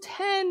 Suppose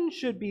 10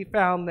 should be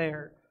found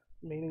there.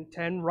 Meaning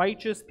 10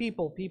 righteous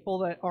people. People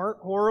that aren't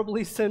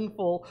horribly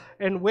sinful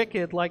and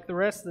wicked like the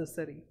rest of the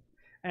city.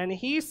 And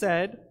he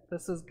said,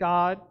 this is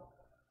God,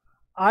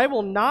 I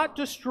will not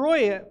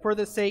destroy it for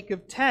the sake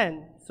of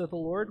 10. So the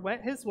Lord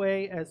went his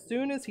way as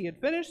soon as he had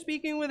finished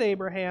speaking with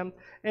Abraham.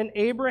 And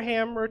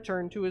Abraham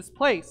returned to his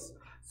place.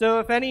 So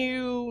if any of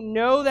you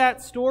know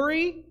that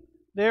story,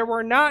 there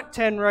were not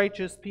 10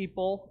 righteous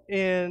people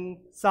in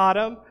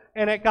Sodom,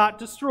 and it got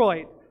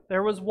destroyed.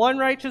 There was one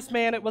righteous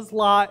man, it was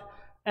Lot,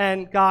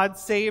 and God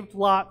saved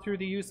Lot through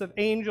the use of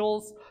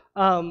angels.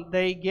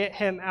 They get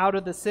him out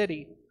of the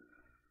city.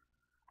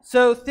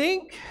 So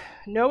think,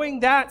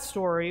 knowing that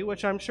story,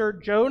 which I'm sure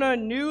Jonah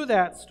knew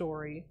that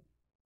story,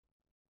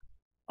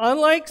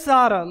 unlike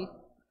Sodom,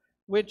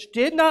 which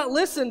did not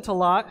listen to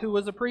Lot, who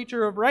was a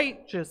preacher of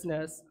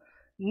righteousness,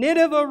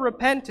 Nineveh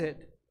repented.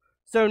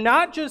 So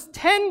not just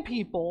 10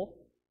 people,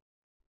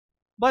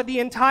 but the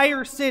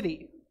entire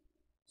city.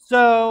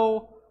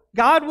 So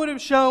God would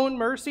have shown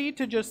mercy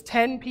to just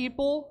 10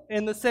 people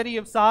in the city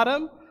of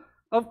Sodom.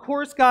 Of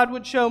course, God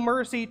would show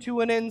mercy to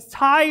an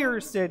entire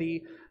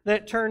city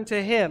that turned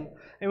to Him.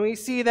 And we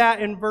see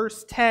that in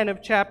verse 10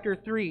 of chapter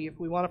 3, if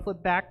we want to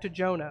flip back to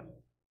Jonah.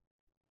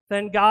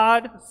 Then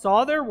God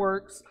saw their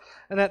works,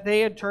 and that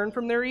they had turned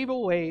from their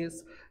evil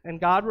ways, and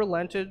God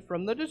relented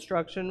from the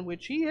destruction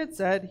which He had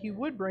said He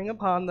would bring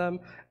upon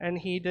them, and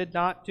He did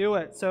not do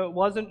it. So it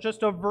wasn't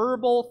just a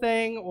verbal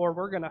thing, or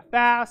we're going to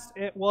fast.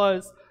 It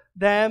was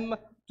them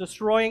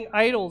destroying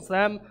idols,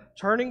 them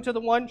turning to the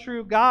one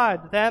true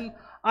God, them,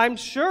 I'm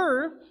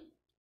sure,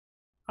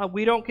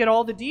 we don't get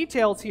all the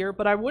details here,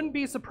 but I wouldn't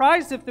be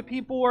surprised if the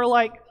people were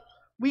like,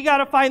 we got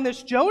to find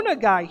this Jonah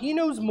guy. He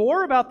knows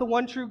more about the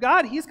one true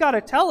God. He's got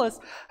to tell us,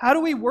 how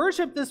do we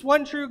worship this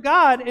one true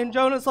God? And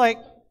Jonah's like,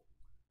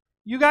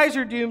 you guys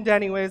are doomed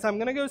anyways. I'm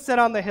going to go sit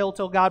on the hill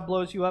till God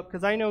blows you up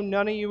because I know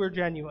none of you are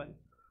genuine.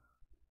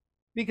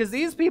 Because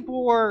these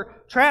people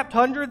were trapped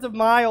hundreds of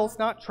miles,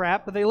 not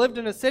trapped, but they lived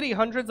in a city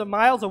hundreds of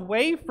miles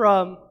away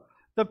from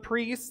the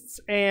priests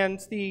and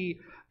the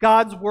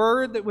God's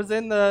word that was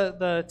in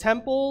the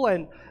temple,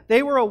 and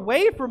they were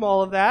away from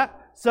all of that.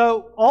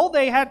 So all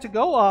they had to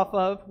go off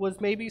of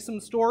was maybe some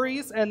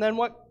stories and then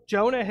what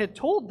Jonah had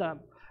told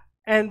them.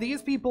 And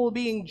these people,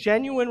 being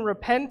genuine,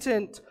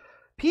 repentant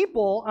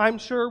people, I'm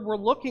sure were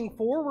looking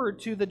forward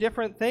to the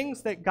different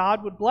things that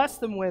God would bless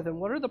them with, and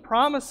what are the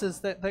promises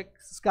that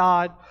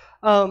God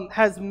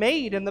has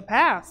made in the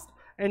past.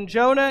 And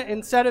Jonah,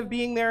 instead of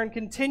being there and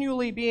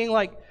continually being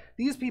like,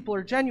 these people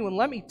are genuine,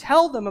 let me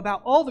tell them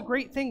about all the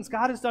great things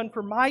God has done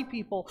for my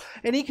people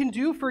and he can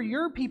do for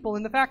your people,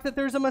 and the fact that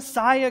there's a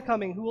Messiah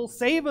coming who will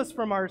save us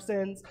from our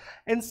sins.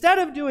 Instead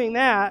of doing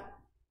that,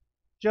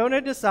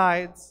 Jonah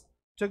decides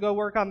to go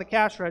work on the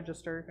cash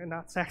register and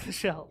not stack the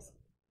shelves.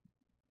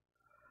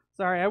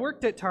 Sorry, I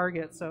worked at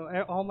Target, so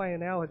all my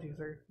analogies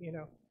are,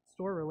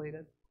 store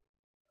related.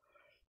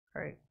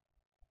 All right.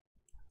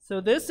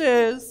 So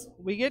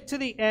we get to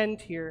the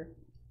end here.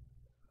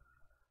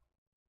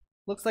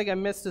 Looks like I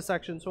missed a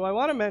section, so I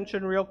want to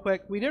mention real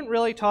quick, we didn't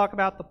really talk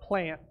about the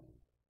plant.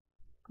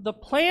 The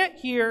plant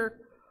here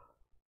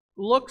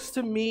looks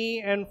to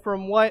me, and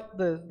from what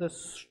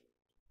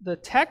the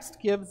text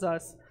gives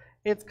us,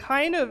 it's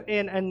kind of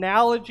an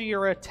analogy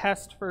or a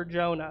test for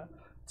Jonah.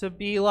 To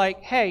be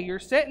like, hey, you're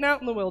sitting out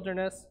in the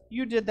wilderness,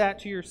 you did that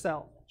to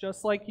yourself.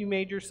 Just like you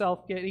made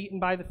yourself get eaten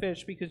by the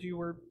fish because you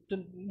were,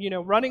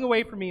 running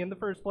away from me in the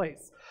first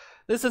place.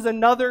 This is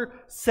another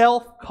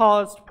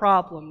self-caused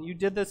problem. You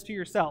did this to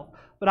yourself.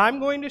 But I'm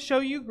going to show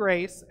you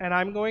grace, and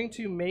I'm going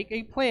to make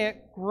a plant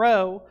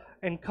grow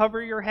and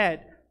cover your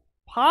head.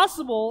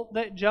 Possible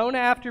that Jonah,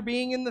 after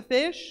being in the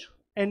fish,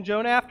 and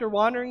Jonah, after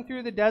wandering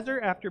through the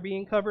desert, after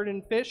being covered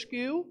in fish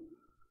goo,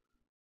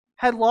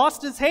 had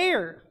lost his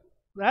hair.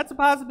 That's a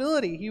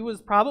possibility. He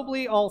was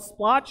probably all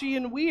splotchy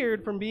and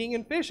weird from being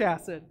in fish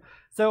acid.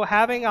 So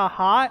having a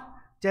hot,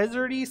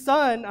 deserty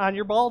sun on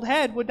your bald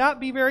head would not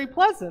be very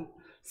pleasant.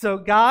 So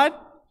God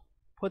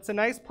puts a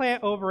nice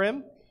plant over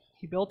him.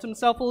 He built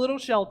himself a little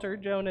shelter,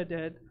 Jonah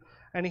did.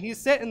 And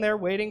he's sitting there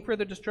waiting for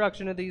the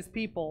destruction of these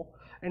people.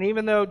 And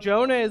even though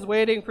Jonah is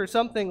waiting for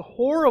something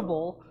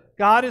horrible,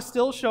 God is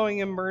still showing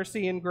him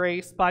mercy and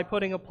grace by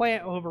putting a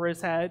plant over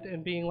his head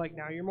and being like,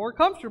 now you're more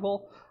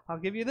comfortable. I'll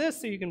give you this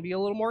so you can be a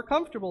little more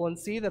comfortable and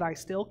see that I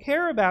still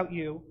care about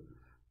you.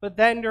 But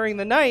then during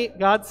the night,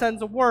 God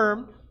sends a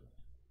worm,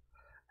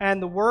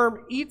 and the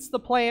worm eats the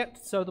plant,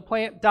 so the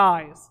plant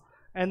dies.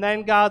 And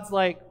then God's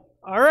like,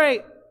 all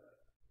right,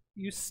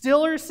 you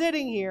still are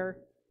sitting here.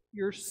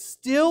 You're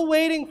still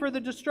waiting for the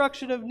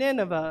destruction of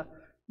Nineveh.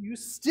 You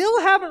still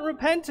haven't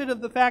repented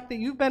of the fact that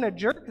you've been a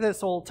jerk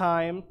this whole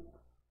time.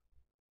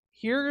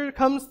 Here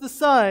comes the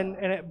sun,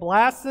 and it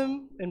blasts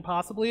him, and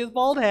possibly his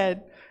bald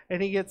head,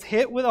 and he gets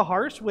hit with a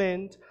harsh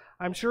wind.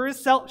 I'm sure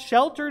his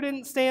shelter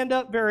didn't stand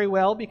up very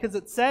well, because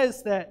it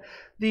says that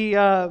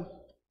the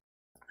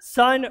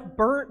sun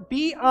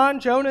beat on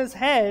Jonah's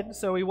head,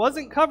 so he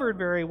wasn't covered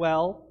very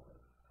well.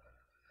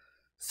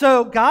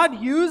 So God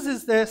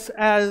uses this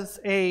as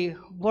a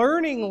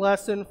learning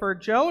lesson for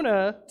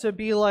Jonah to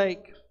be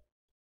like,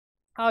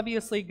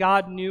 obviously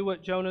God knew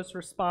what Jonah's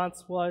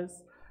response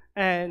was,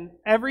 and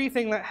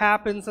everything that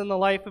happens in the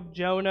life of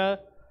Jonah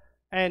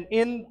and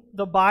in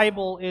the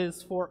Bible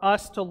is for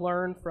us to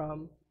learn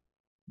from.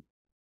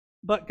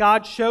 But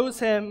God shows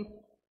him,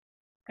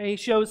 and he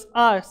shows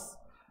us,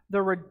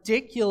 the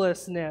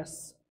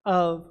ridiculousness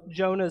of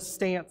Jonah's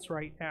stance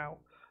right now.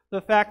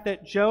 The fact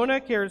that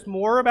Jonah cares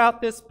more about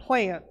this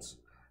plant,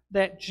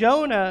 that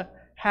Jonah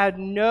had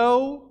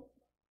no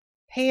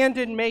hand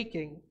in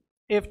making.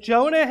 If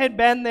Jonah had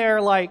been there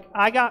like,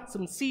 I got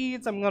some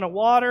seeds, I'm going to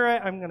water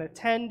it, I'm going to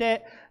tend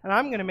it, and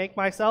I'm going to make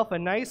myself a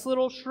nice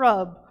little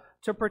shrub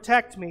to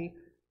protect me,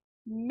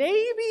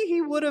 maybe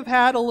he would have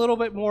had a little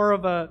bit more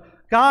of a,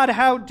 God,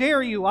 how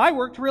dare you? I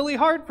worked really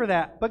hard for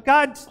that. But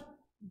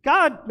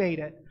God made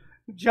it.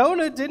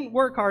 Jonah didn't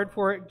work hard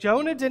for it.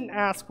 Jonah didn't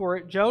ask for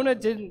it. Jonah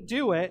didn't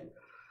do it.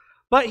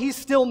 But he's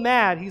still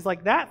mad. He's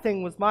like, that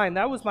thing was mine.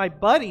 That was my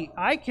buddy.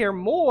 I care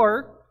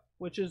more,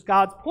 which is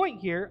God's point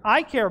here.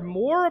 I care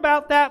more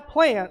about that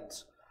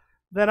plant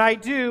than I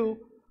do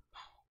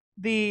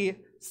the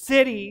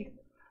city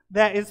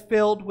that is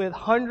filled with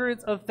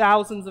hundreds of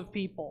thousands of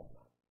people.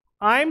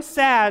 I'm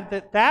sad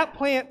that that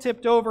plant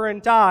tipped over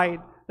and died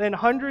than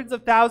hundreds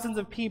of thousands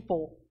of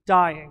people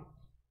dying.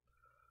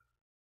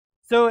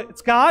 So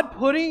it's God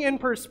putting in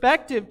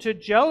perspective to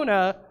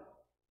Jonah,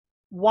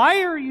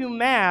 why are you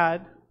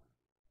mad?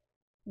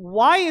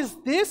 Why is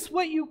this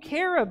what you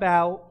care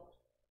about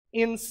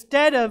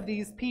instead of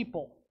these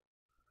people?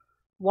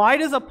 Why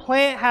does a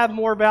plant have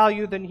more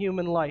value than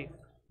human life?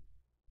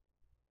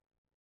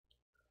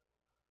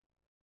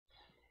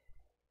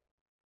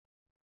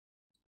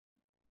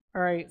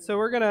 All right, so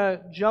we're going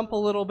to jump a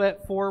little bit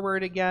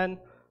forward again.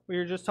 We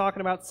were just talking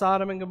about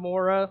Sodom and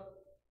Gomorrah.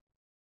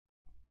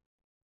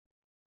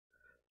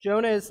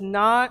 Jonah is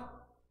not...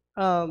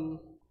 let's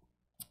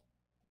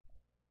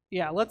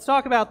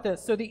talk about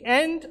this. So the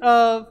end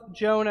of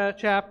Jonah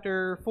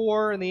chapter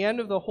 4 and the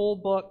end of the whole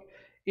book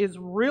is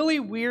really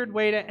weird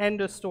way to end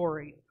a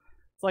story.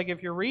 It's like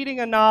if you're reading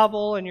a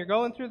novel and you're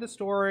going through the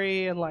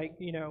story and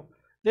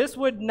this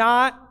would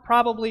not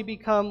probably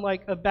become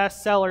like a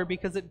bestseller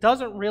because it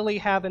doesn't really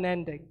have an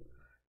ending.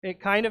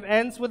 It kind of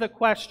ends with a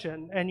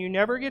question and you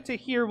never get to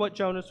hear what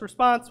Jonah's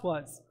response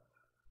was.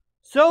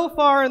 So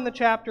far in the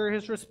chapter,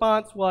 his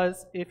response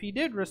was, if he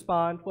did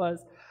respond,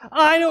 was,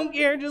 I don't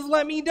care, just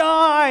let me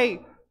die.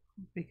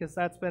 Because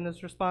that's been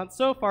his response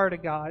so far to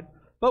God.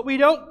 But we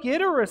don't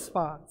get a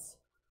response.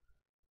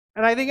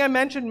 And I think I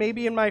mentioned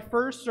maybe in my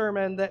first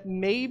sermon that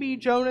maybe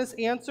Jonah's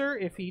answer,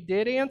 if he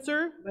did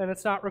answer, and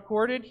it's not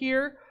recorded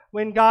here,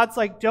 when God's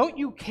like, don't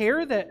you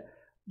care that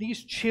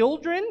these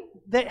children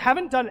that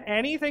haven't done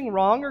anything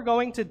wrong are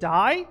going to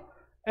die?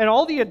 And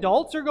all the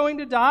adults are going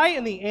to die,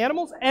 and the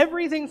animals,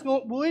 everything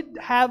would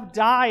have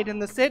died in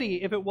the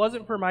city if it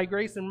wasn't for my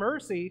grace and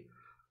mercy.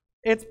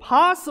 It's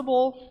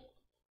possible,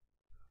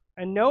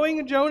 and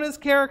knowing Jonah's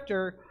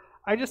character,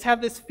 I just have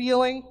this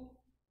feeling,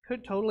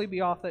 could totally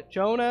be off, that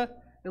Jonah,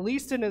 at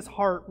least in his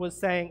heart, was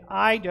saying,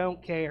 I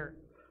don't care.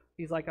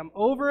 He's like, I'm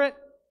over it,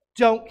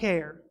 don't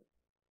care.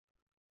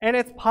 And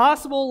it's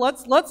possible,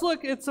 let's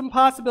look at some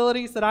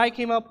possibilities that I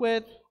came up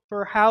with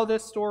for how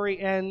this story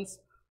ends.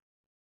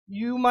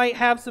 You might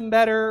have some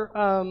better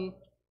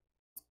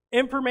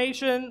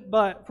information,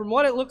 but from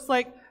what it looks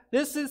like,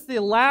 this is the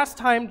last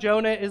time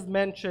Jonah is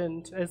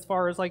mentioned as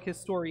far as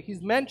his story.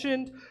 He's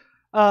mentioned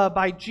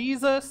by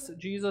Jesus.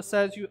 Jesus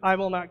says, I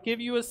will not give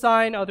you a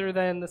sign other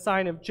than the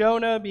sign of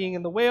Jonah being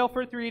in the whale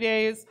for 3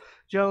 days,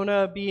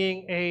 Jonah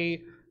being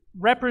a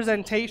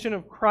representation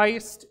of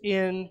Christ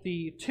in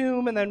the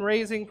tomb and then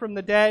raising from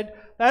the dead.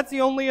 That's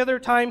the only other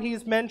time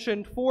he's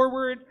mentioned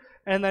forward.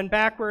 And then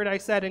backward, I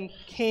said in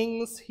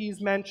Kings, he's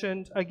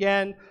mentioned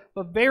again,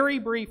 but very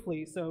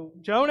briefly. So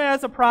Jonah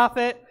as a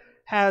prophet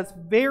has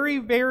very,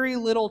 very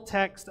little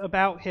text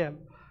about him.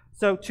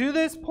 So to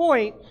this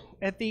point,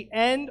 at the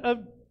end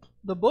of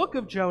the book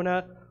of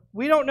Jonah,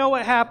 we don't know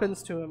what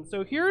happens to him.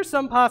 So here are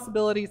some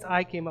possibilities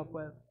I came up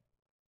with.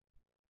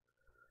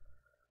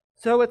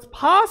 So it's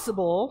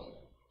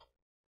possible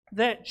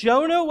that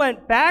Jonah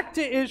went back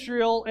to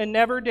Israel and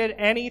never did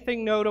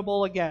anything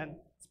notable again.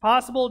 It's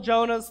possible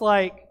Jonah's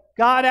like,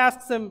 God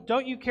asks him,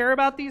 don't you care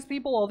about these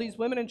people, all these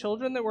women and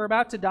children that were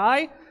about to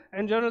die?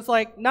 And Jonah's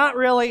like, not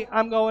really,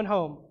 I'm going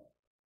home.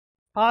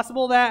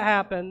 Possible that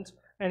happened,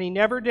 and he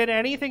never did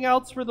anything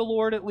else for the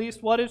Lord, at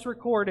least what is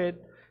recorded.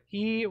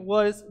 He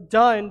was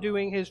done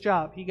doing his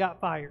job. He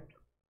got fired.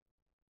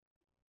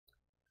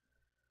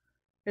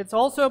 It's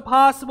also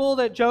possible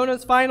that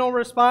Jonah's final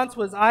response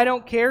was, I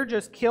don't care,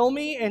 just kill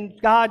me, and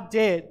God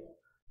did.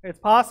 It's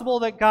possible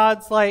that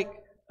God's like,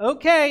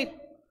 okay,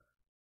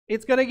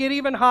 it's going to get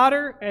even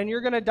hotter, and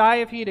you're going to die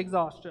of heat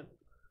exhaustion.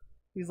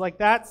 He's like,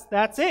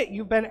 that's it.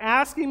 You've been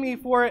asking me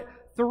for it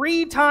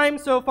 3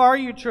 times so far.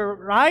 You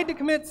tried to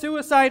commit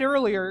suicide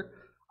earlier.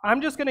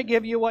 I'm just going to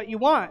give you what you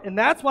want. And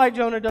that's why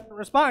Jonah doesn't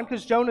respond,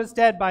 because Jonah's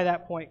dead by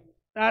that point.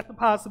 That's a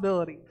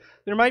possibility.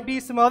 There might be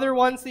some other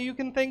ones that you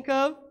can think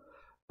of,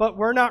 but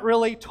we're not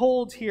really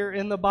told here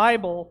in the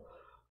Bible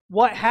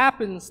what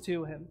happens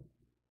to him.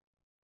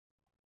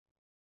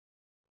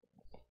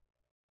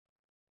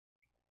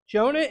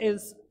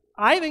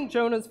 I think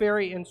Jonah's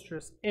very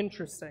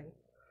interesting.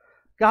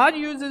 God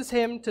uses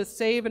him to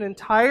save an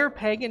entire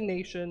pagan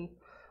nation.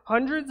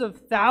 Hundreds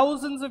of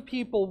thousands of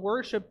people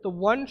worship the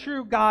one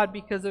true God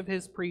because of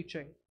his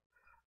preaching.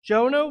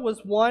 Jonah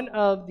was one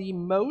of the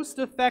most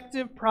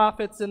effective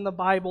prophets in the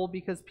Bible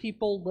because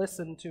people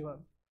listened to him.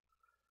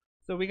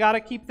 So we got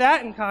to keep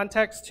that in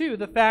context too.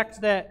 The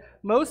fact that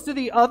most of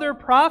the other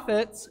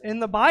prophets in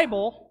the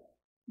Bible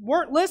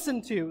weren't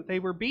listened to. They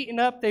were beaten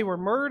up, they were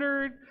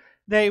murdered,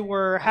 they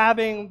were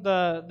having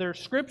their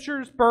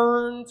scriptures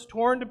burned,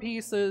 torn to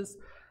pieces,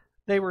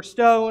 they were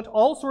stoned,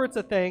 all sorts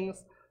of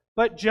things.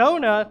 But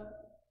Jonah,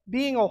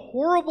 being a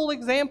horrible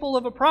example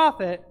of a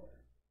prophet,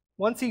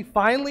 once he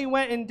finally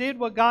went and did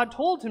what God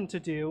told him to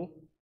do,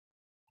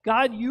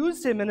 God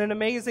used him in an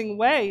amazing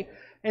way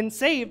and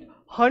saved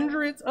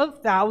hundreds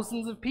of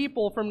thousands of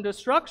people from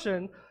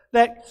destruction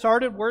that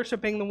started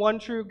worshiping the one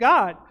true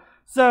God.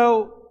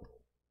 So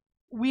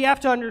we have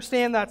to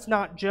understand that's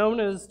not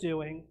Jonah's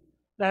doing.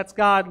 That's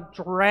God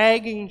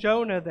dragging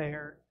Jonah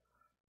there.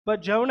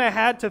 But Jonah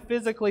had to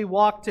physically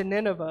walk to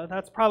Nineveh.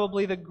 That's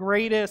probably the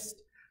greatest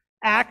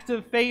act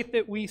of faith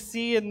that we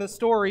see in the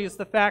story, is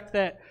the fact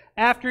that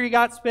after he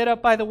got spit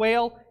up by the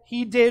whale,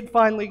 he did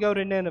finally go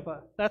to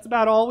Nineveh. That's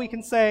about all we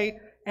can say.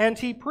 And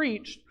he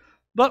preached.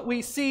 But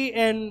we see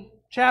in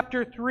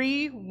chapter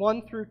 3,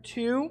 1 through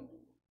 2,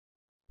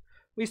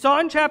 We saw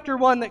in chapter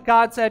 1 that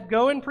God said,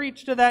 go and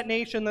preach to that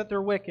nation that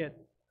they're wicked.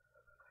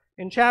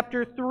 In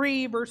chapter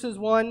 3, verses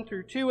 1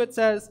 through 2, it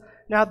says,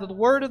 now the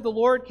word of the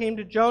Lord came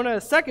to Jonah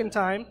a second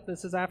time.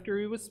 This is after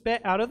he was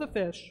spit out of the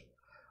fish.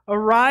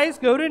 Arise,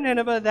 go to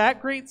Nineveh,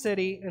 that great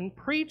city, and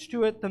preach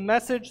to it the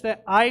message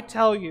that I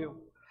tell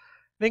you.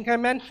 I think I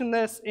mentioned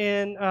this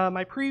in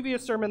my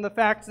previous sermon, the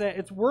fact that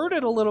it's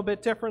worded a little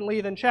bit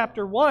differently than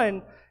chapter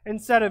 1.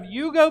 Instead of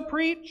you go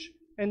preach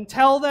and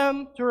tell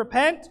them to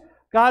repent,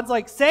 God's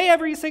like, say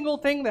every single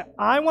thing that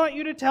I want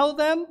you to tell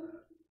them,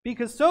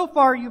 because so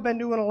far you've been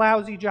doing a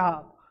lousy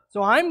job.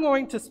 So I'm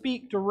going to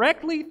speak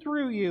directly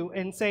through you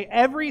and say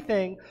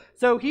everything.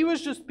 So he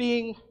was just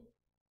being,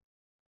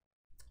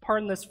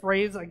 pardon this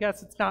phrase, I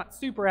guess it's not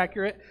super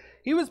accurate.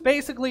 He was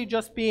basically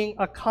just being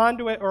a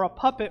conduit or a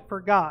puppet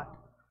for God.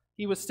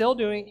 He was still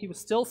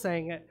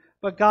saying it,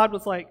 but God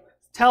was like,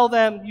 tell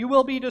them, you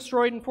will be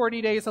destroyed in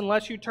 40 days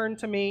unless you turn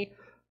to me.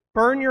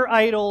 Burn your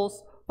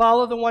idols.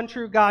 Follow the one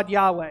true God,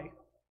 Yahweh.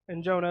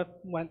 And Jonah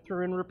went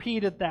through and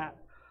repeated that.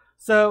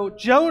 So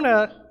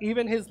Jonah,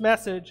 even his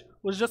message,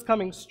 was just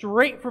coming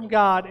straight from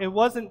God. It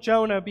wasn't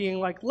Jonah being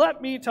like,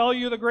 let me tell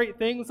you the great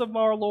things of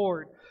our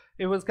Lord.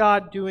 It was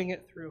God doing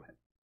it through him.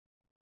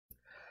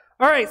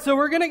 All right, so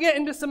we're going to get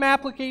into some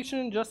application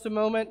in just a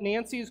moment.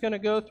 Nancy's going to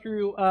go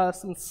through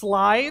some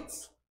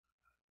slides,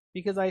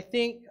 because I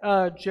think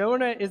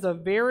Jonah is a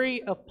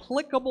very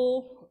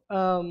applicable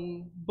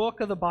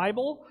book of the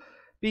Bible,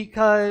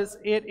 because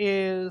it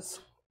is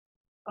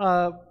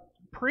a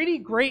pretty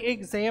great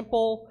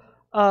example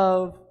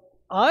of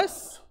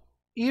us,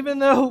 even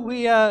though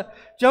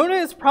Jonah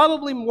is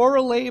probably more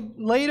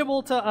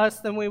relatable to us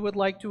than we would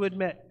like to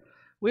admit.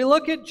 We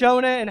look at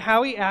Jonah and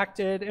how he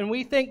acted, and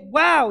we think,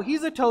 wow,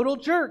 he's a total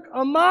jerk,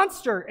 a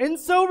monster, and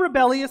so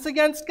rebellious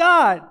against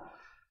God.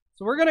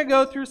 So we're going to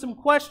go through some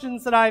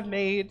questions that I've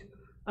made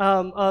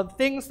of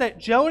things that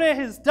Jonah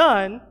has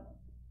done.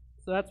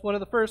 So that's one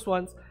of the first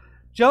ones.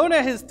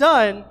 Jonah has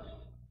done,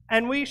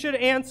 and we should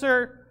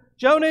answer,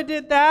 Jonah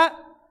did that.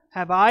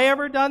 Have I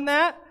ever done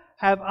that?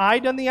 Have I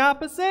done the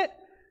opposite?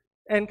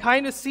 And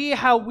kind of see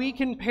how we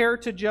compare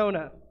to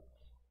Jonah.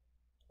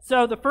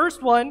 So the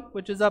first one,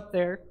 which is up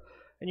there,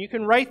 and you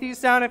can write these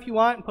down if you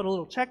want and put a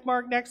little check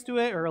mark next to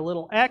it or a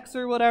little X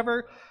or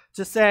whatever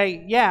to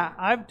say, yeah,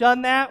 I've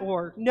done that,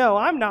 or no,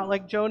 I'm not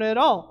like Jonah at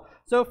all.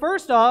 So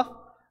first off,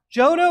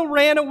 Jonah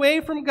ran away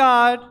from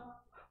God,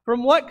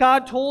 from what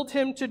God told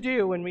him to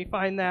do, and we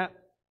find that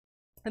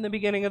in the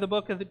beginning of the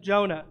book of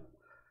Jonah.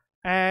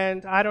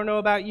 And I don't know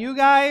about you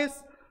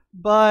guys,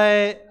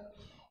 but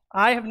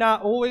I have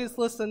not always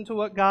listened to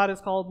what God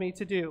has called me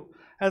to do.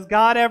 Has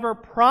God ever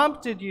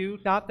prompted you,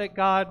 not that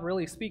God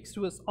really speaks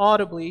to us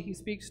audibly, he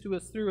speaks to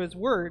us through his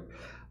word,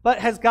 but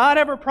has God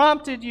ever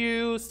prompted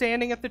you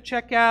standing at the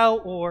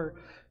checkout or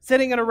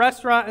sitting in a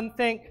restaurant and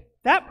think,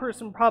 that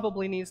person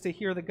probably needs to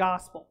hear the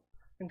gospel,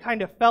 and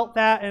kind of felt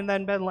that and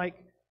then been like,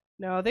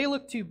 no, they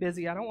look too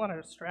busy, I don't want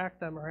to distract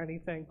them or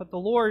anything, but the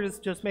Lord is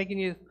just making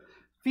you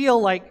feel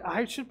like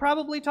I should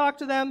probably talk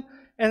to them,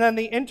 and then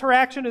the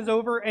interaction is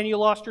over and you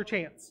lost your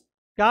chance.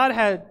 God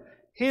had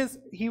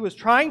he was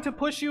trying to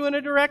push you in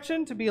a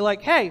direction to be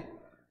like, hey,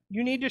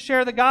 you need to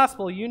share the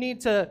gospel. You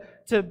need to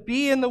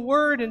be in the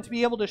word and to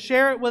be able to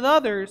share it with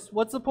others.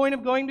 What's the point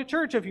of going to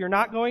church if you're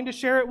not going to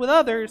share it with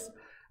others?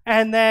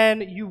 And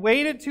then you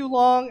waited too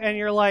long and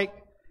you're like,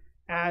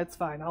 it's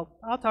fine.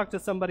 I'll talk to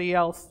somebody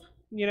else.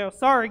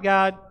 Sorry,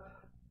 God.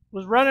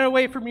 Was running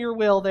away from your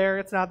will there.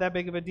 It's not that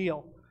big of a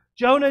deal.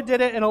 Jonah did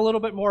it in a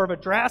little bit more of a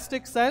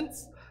drastic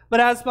sense. But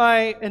as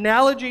my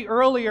analogy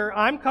earlier,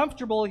 I'm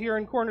comfortable here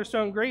in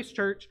Cornerstone Grace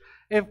Church.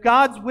 If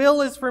God's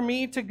will is for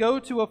me to go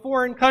to a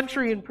foreign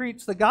country and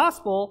preach the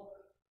gospel,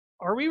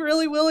 are we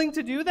really willing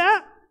to do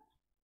that?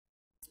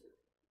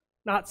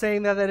 Not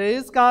saying that it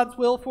is God's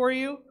will for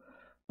you,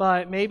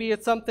 but maybe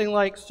it's something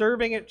like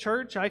serving at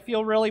church. I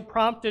feel really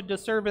prompted to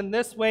serve in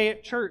this way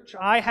at church.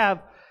 I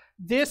have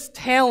this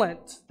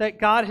talent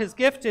that God has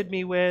gifted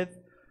me with.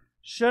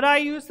 Should I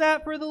use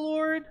that for the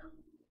Lord?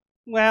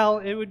 Well,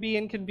 it would be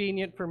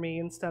inconvenient for me.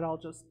 Instead, I'll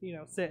just,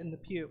 sit in the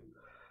pew.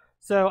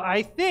 So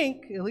I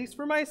think, at least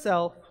for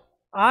myself,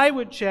 I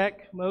would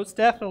check, most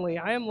definitely.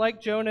 I am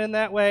like Jonah in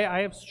that way.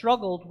 I have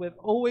struggled with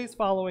always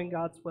following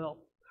God's will.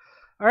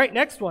 All right,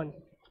 next one.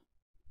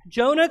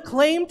 Jonah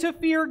claimed to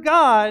fear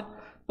God,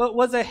 but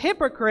was a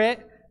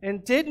hypocrite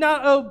and did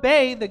not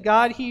obey the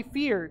God he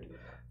feared.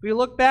 If we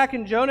look back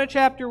in Jonah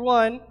chapter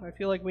 1, I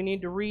feel like we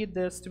need to read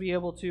this to be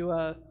able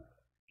to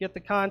get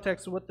the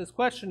context of what this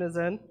question is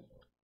in.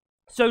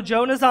 So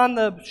Jonah's on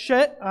the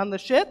ship.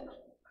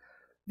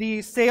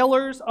 The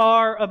sailors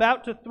are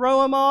about to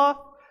throw him off,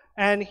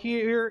 and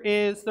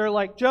they're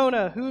like,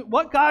 Jonah,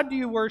 what God do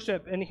you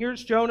worship? And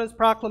here's Jonah's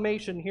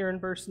proclamation here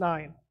in verse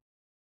 9.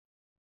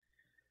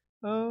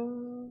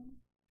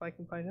 If I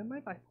can find it in my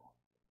Bible.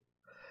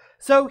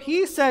 So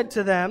he said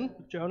to them,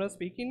 Jonah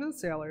speaking to the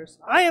sailors,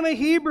 I am a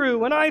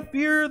Hebrew, and I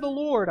fear the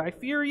Lord. I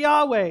fear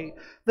Yahweh,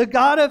 the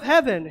God of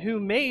heaven,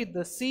 who made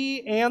the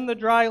sea and the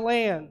dry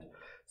land.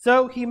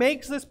 So he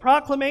makes this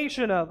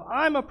proclamation of,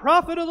 I'm a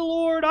prophet of the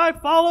Lord, I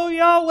follow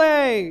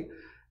Yahweh.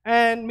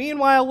 And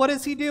meanwhile, what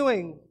is he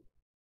doing?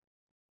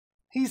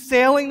 He's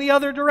sailing the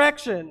other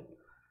direction.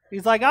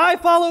 He's like, I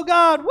follow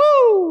God,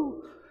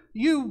 woo!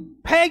 You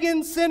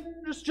pagan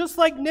sinners, just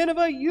like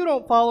Nineveh, you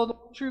don't follow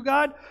the true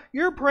God.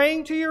 You're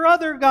praying to your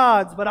other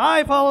gods, but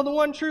I follow the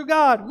one true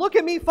God. Look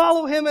at me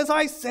follow him as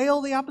I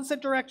sail the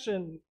opposite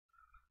direction.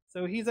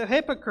 So he's a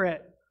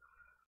hypocrite,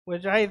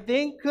 which I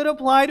think could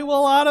apply to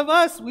a lot of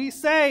us. We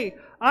say,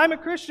 I'm a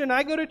Christian,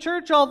 I go to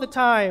church all the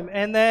time,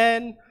 and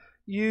then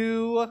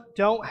you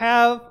don't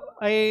have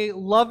a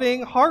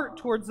loving heart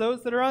towards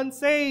those that are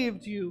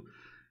unsaved. You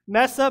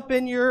mess up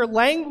in your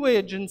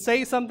language and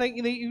say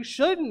something that you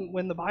shouldn't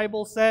when the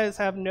Bible says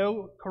have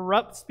no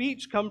corrupt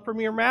speech come from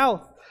your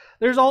mouth.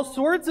 There's all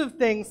sorts of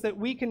things that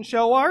we can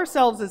show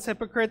ourselves as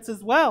hypocrites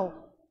as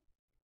well.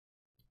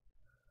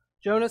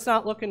 Jonah's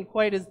not looking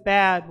quite as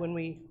bad when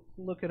we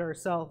look at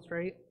ourselves,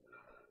 right?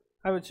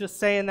 I was just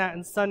saying that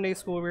in Sunday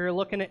school. We were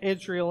looking at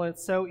Israel, and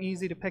it's so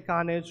easy to pick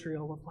on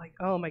Israel. Of like,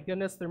 oh my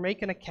goodness, they're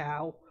making a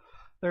cow.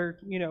 They're,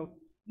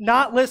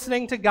 not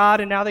listening to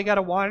God, and now they got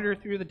to wander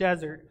through the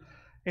desert.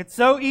 It's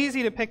so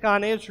easy to pick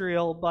on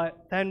Israel,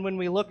 but then when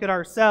we look at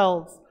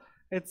ourselves,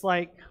 it's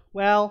like,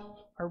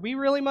 well, are we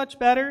really much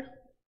better?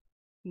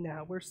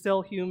 No, we're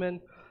still human.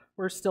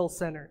 We're still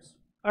sinners.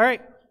 All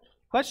right,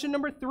 question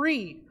number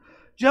 3.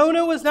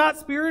 Jonah was not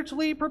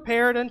spiritually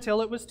prepared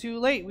until it was too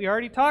late. We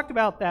already talked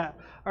about that.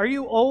 Are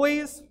you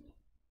always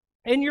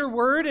in your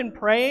word and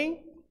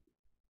praying?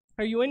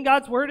 Are you in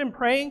God's word and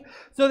praying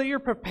so that you're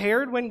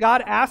prepared when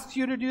God asks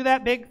you to do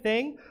that big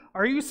thing?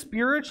 Are you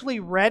spiritually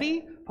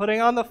ready,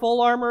 putting on the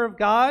full armor of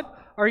God?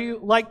 Are you,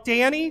 like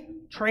Danny,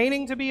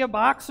 training to be a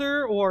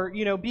boxer or,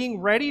 being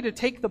ready to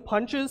take the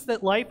punches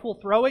that life will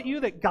throw at you,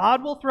 that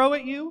God will throw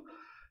at you,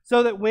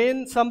 so that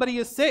when somebody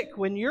is sick,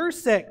 when you're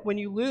sick, when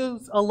you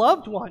lose a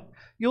loved one,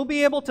 you'll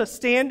be able to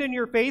stand in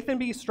your faith and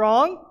be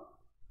strong?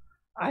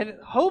 I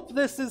hope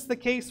this is the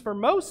case for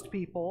most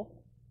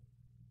people,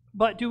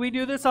 but do we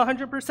do this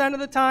 100% of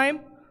the time?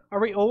 Are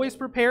we always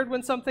prepared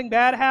when something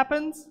bad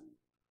happens?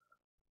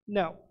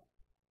 No.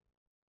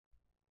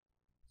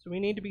 So we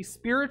need to be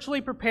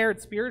spiritually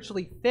prepared,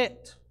 spiritually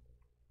fit.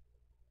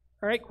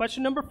 All right,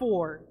 question number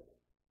 4.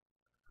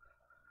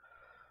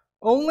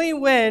 Only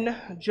when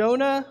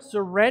Jonah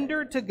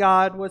surrendered to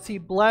God was he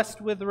blessed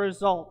with the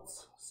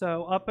results.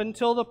 So up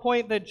until the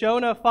point that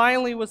Jonah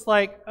finally was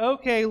like,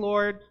 okay,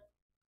 Lord,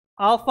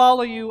 I'll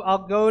follow you,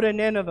 I'll go to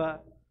Nineveh.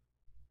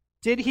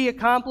 Did he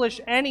accomplish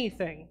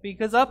anything?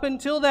 Because up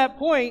until that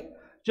point,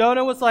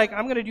 Jonah was like,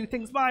 I'm going to do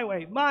things my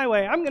way.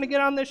 I'm going to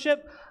get on this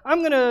ship. I'm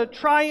going to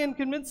try and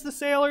convince the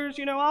sailors,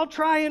 they'll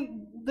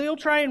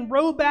try and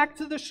row back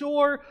to the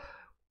shore.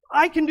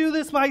 I can do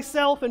this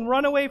myself and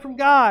run away from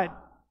God.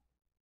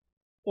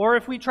 Or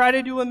if we try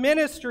to do a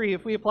ministry,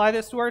 if we apply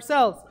this to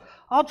ourselves,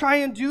 I'll try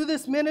and do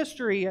this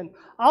ministry and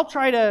I'll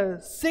try to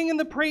sing in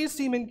the praise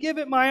team and give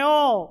it my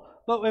all.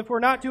 But if we're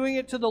not doing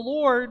it to the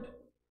Lord,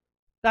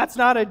 that's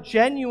not a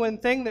genuine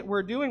thing that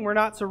we're doing. We're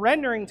not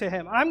surrendering to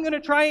Him. I'm going to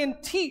try and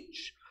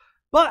teach,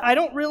 but I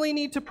don't really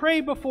need to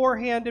pray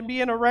beforehand and be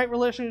in a right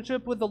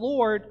relationship with the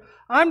Lord.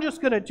 I'm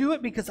just going to do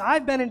it because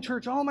I've been in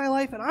church all my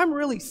life and I'm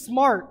really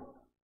smart.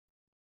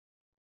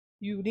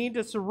 You need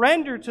to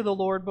surrender to the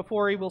Lord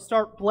before He will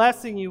start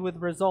blessing you with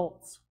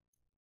results.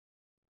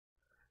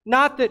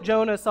 Not that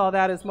Jonah saw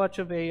that as much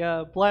of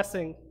a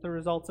blessing, the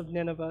results of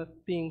Nineveh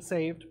being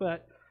saved,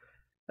 but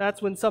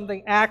that's when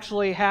something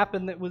actually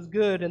happened that was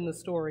good in the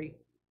story.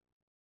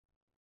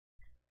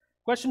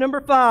 Question number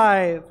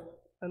 5,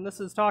 and this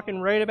is talking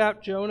right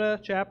about Jonah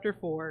chapter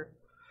 4.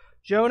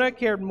 Jonah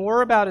cared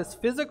more about his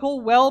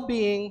physical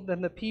well-being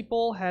than the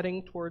people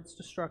heading towards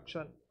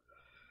destruction.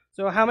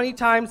 So how many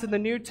times in the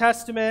New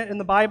Testament and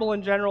the Bible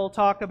in general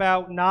talk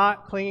about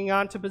not clinging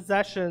on to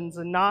possessions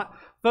and not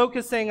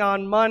focusing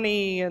on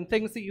money and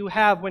things that you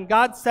have? When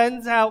God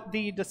sends out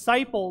the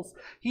disciples,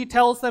 He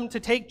tells them to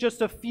take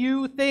just a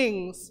few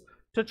things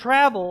to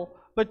travel,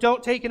 but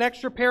don't take an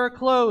extra pair of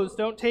clothes,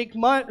 don't take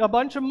a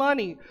bunch of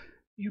money.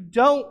 You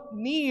don't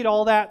need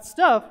all that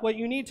stuff. What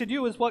you need to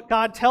do is what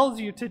God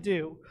tells you to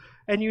do.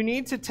 And you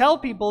need to tell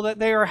people that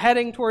they are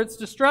heading towards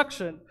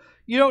destruction.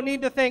 You don't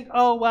need to think,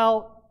 oh,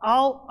 well,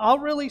 I'll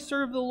really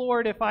serve the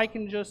Lord if I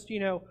can just,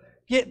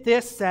 get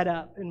this set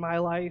up in my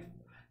life.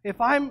 If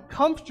I'm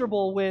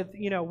comfortable with,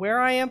 where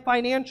I am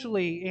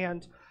financially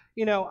and,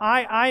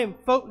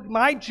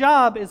 my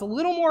job is a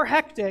little more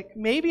hectic,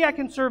 maybe I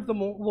can serve the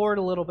Lord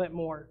a little bit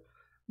more.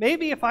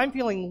 Maybe if I'm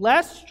feeling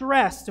less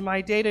stressed in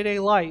my day-to-day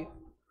life,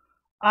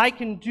 I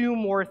can do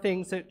more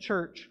things at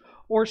church.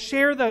 Or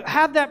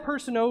have that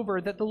person over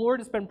that the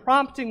Lord has been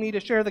prompting me to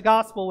share the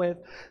gospel with.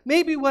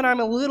 Maybe when I'm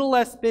a little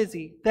less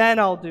busy, then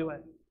I'll do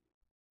it.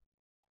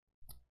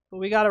 But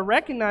we got to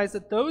recognize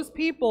that those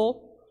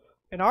people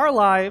in our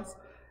lives,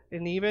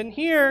 and even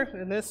here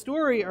in this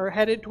story, are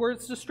headed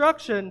towards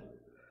destruction.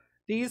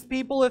 These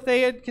people, if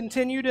they had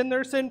continued in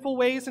their sinful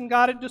ways and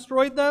God had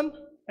destroyed them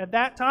at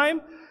that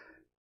time,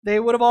 they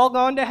would have all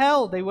gone to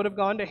hell. They would have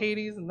gone to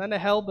Hades and then to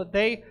hell, but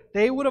they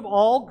would have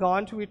all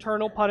gone to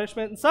eternal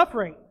punishment and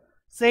suffering.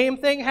 Same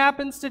thing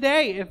happens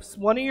today. If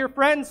one of your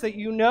friends that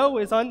you know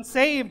is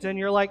unsaved and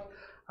you're like,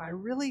 I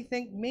really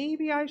think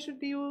maybe I should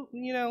be,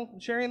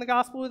 sharing the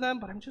gospel with them,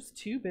 but I'm just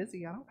too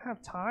busy. I don't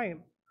have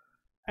time.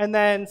 And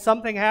then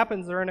something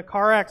happens. They're in a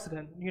car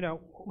accident.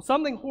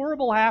 Something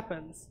horrible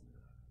happens.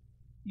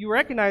 You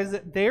recognize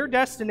that their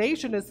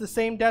destination is the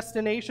same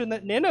destination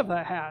that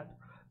Nineveh had,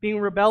 being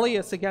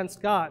rebellious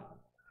against God.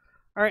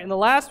 All right, and the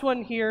last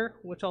one here,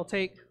 which I'll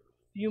take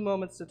a few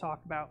moments to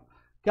talk about.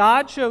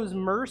 God shows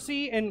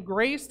mercy and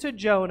grace to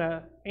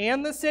Jonah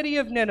and the city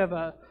of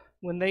Nineveh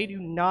when they do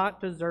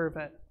not deserve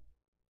it.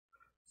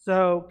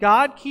 So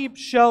God keeps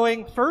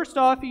showing, first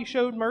off, he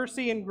showed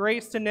mercy and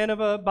grace to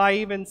Nineveh by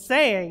even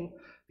saying,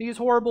 these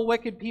horrible,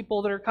 wicked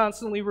people that are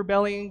constantly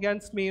rebelling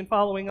against me and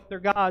following other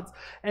gods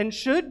and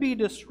should be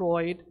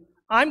destroyed,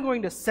 I'm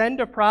going to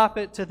send a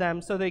prophet to them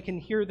so they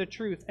can hear the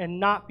truth and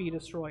not be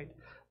destroyed.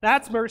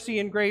 That's mercy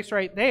and grace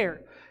right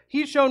there.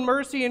 He's shown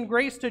mercy and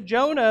grace to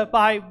Jonah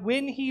by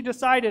when he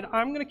decided,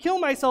 I'm going to kill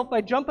myself by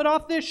jumping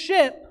off this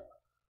ship.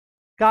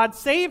 God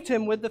saved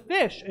him with the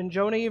fish, and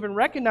Jonah even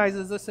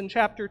recognizes this in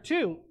chapter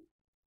 2.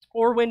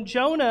 Or when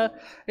Jonah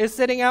is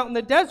sitting out in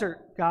the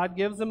desert, God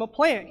gives him a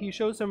plant. He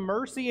shows him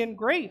mercy and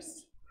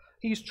grace.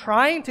 He's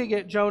trying to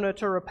get Jonah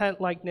to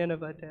repent like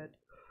Nineveh did.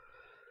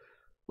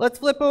 Let's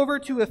flip over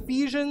to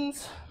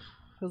Ephesians,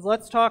 because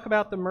let's talk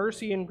about the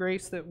mercy and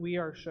grace that we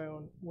are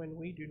shown when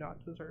we do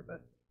not deserve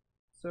it.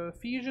 So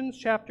Ephesians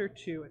chapter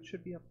 2, it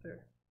should be up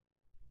there.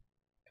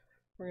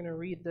 We're going to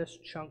read this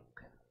chunk.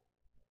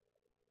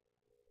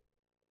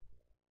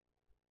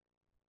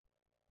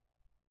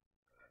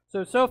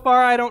 So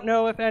far I don't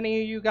know if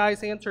any of you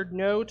guys answered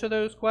no to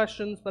those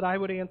questions, but I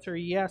would answer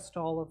yes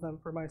to all of them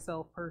for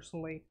myself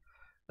personally.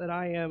 That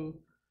I am,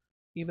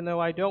 even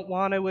though I don't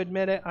want to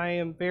admit it, I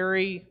am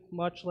very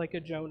much like a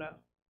Jonah.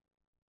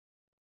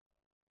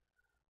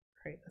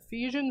 Right,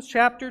 Ephesians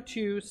chapter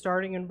 2,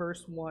 starting in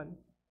verse 1.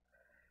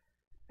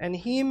 And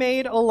he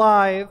made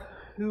alive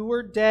who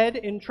were dead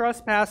in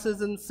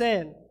trespasses and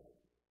sin.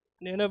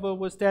 Nineveh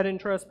was dead in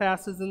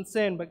trespasses and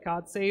sin, but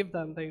God saved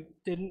them. They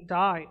didn't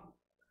die.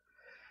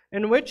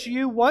 In which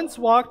you once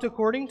walked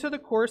according to the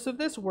course of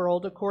this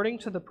world, according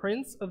to the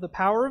prince of the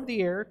power of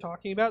the air,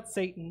 talking about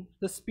Satan,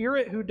 the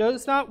spirit who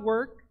does not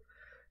work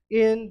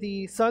in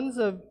the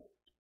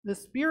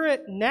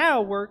spirit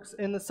now works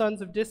in the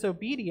sons of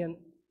disobedience,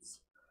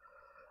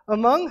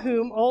 among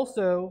whom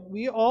also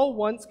we all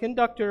once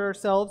conducted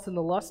ourselves in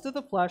the lust of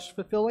the flesh,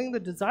 fulfilling the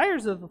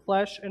desires of the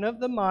flesh and of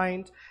the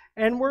mind,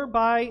 and were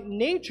by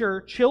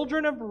nature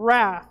children of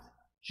wrath,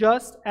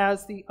 just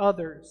as the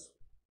others.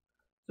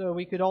 So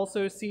we could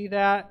also see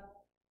that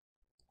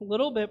a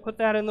little bit, put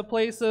that in the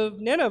place of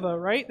Nineveh,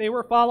 right? They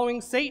were following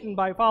Satan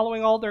by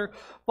following all their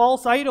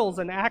false idols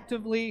and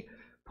actively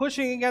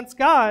pushing against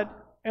God.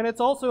 And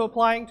it's also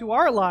applying to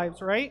our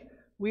lives, right?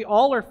 We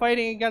all are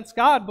fighting against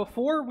God.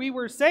 Before we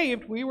were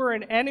saved, we were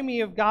an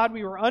enemy of God.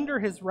 We were under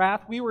his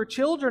wrath. We were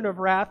children of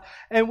wrath,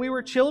 and we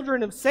were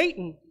children of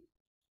Satan.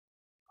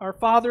 Our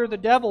father, the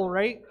devil,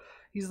 right?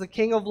 He's the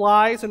king of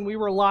lies, and we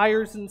were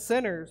liars and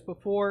sinners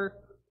before.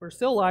 We're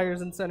still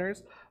liars and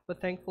sinners, but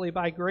thankfully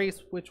by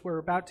grace, which we're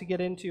about to get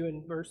into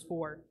in verse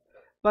 4.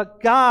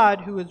 But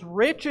God, who is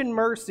rich in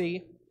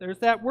mercy, there's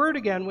that word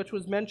again, which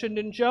was mentioned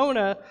in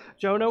Jonah.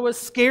 Jonah was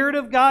scared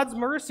of God's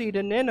mercy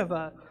to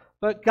Nineveh.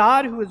 But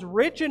God, who is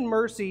rich in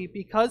mercy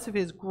because of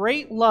his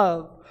great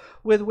love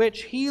with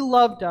which he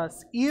loved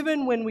us,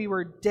 even when we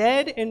were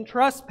dead in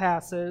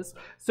trespasses,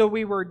 so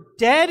we were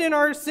dead in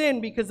our sin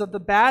because of the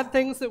bad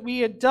things that we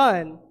had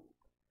done,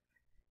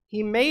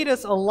 he made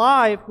us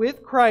alive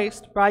with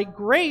Christ. By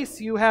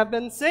grace you have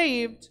been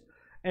saved,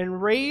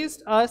 and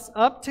raised us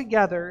up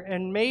together,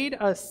 and made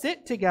us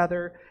sit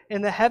together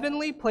in the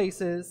heavenly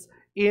places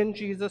in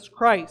Jesus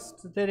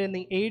Christ, that in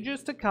the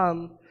ages to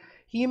come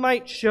he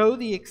might show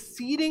the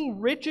exceeding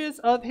riches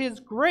of his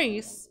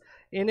grace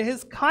in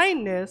his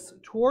kindness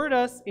toward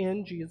us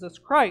in Jesus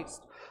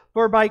Christ.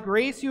 For by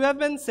grace you have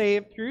been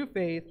saved through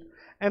faith,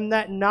 and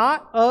that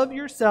not of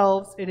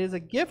yourselves, it is a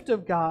gift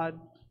of God,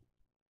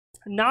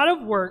 not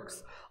of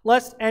works,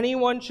 lest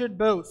anyone should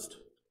boast.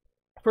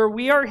 For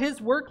we are his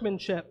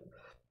workmanship,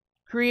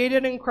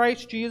 created in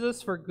Christ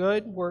Jesus for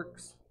good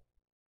works,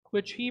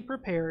 which he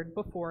prepared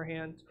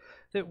beforehand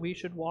that we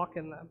should walk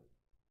in them.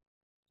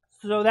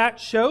 So that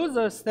shows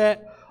us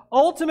that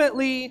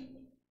ultimately,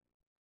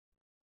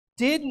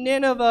 did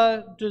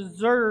Nineveh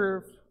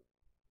deserve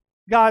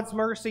God's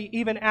mercy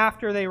even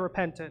after they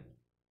repented?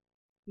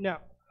 No.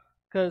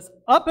 Because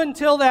up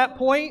until that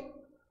point,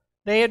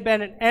 they had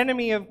been an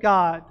enemy of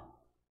God.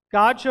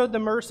 God showed the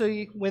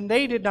mercy when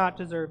they did not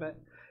deserve it.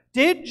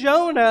 Did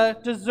Jonah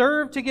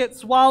deserve to get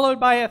swallowed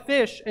by a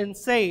fish and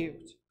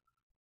saved?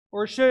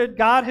 Or should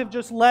God have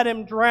just let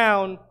him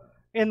drown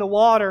in the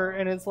water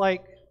and it's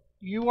like,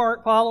 you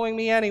aren't following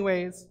me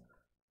anyways.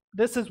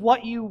 This is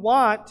what you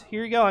want.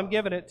 Here you go, I'm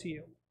giving it to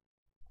you.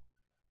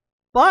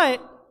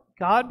 But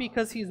God,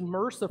 because he's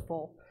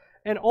merciful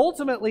And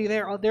ultimately,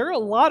 there are a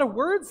lot of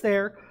words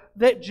there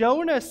that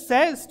Jonah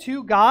says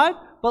to God,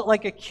 but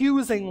like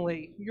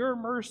accusingly. Your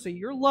mercy,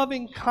 your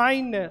loving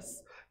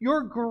kindness,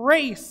 your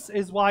grace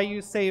is why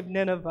you saved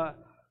Nineveh.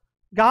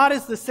 God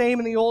is the same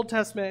in the Old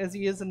Testament as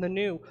he is in the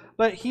New.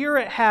 But here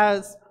it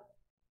has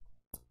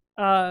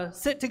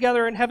sit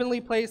together in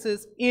heavenly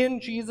places in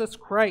Jesus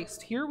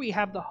Christ. Here we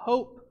have the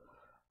hope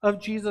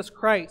of Jesus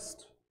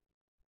Christ.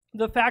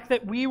 The fact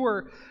that we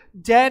were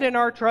dead in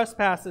our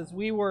trespasses,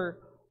 we were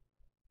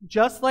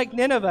just like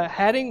Nineveh,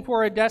 heading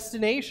for a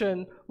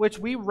destination which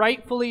we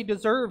rightfully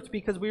deserved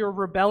because we were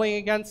rebelling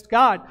against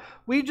God.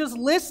 We just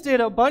listed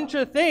a bunch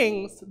of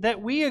things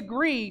that we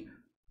agree,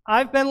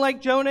 I've been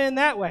like Jonah in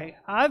that way.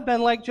 I've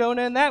been like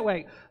Jonah in that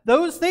way.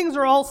 Those things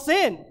are all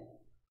sin.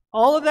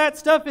 All of that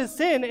stuff is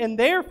sin, and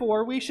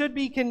therefore we should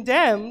be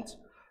condemned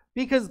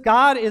because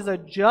God is a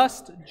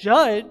just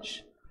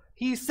judge.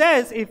 He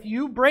says, if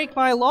you break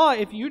my law,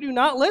 if you do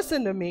not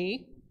listen to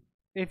me,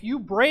 if you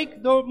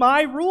break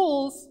my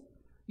rules,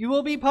 you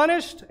will be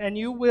punished and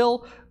you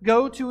will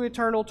go to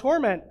eternal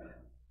torment.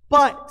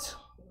 But,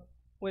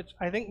 which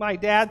I think my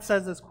dad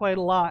says this quite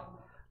a lot,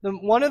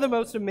 one of the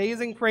most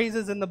amazing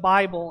phrases in the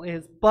Bible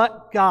is,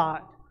 but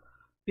God,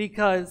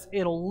 because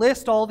it'll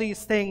list all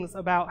these things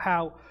about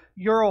how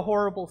you're a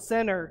horrible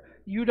sinner,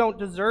 you don't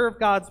deserve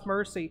God's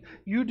mercy,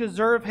 you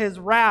deserve his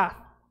wrath,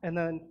 and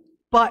then,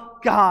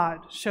 but God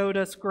showed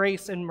us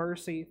grace and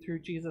mercy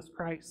through Jesus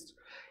Christ.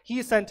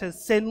 He sent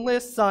his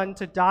sinless Son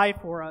to die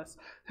for us,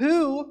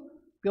 who,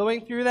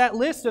 going through that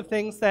list of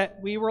things that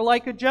we were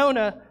like a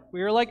Jonah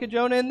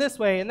in this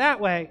way and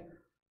that way,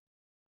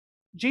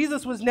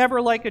 Jesus was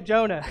never like a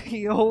Jonah.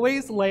 He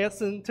always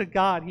listened to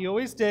God. He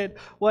always did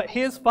what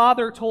his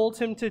Father told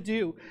him to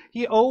do.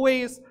 He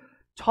always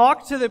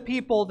talked to the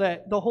people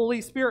that the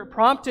Holy Spirit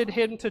prompted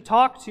him to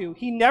talk to.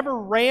 He never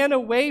ran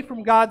away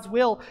from God's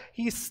will.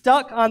 He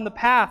stuck on the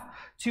path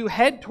to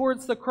head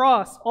towards the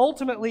cross,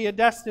 ultimately a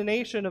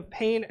destination of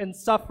pain and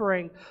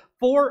suffering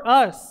for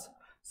us,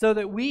 so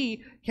that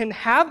we can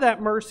have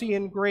that mercy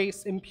and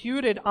grace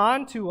imputed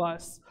onto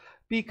us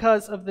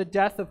because of the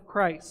death of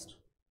Christ.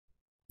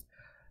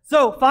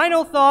 So,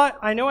 final thought.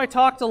 I know I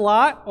talked a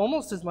lot,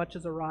 almost as much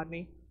as a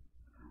Rodney.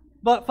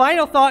 But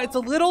final thought, it's a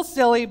little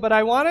silly, but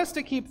I want us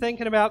to keep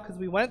thinking about, because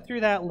we went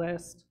through that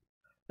list,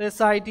 this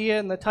idea,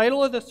 and the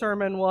title of the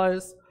sermon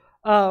was,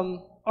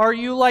 Are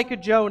You Like a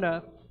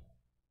Jonah?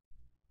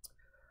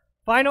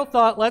 Final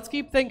thought, let's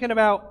keep thinking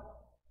about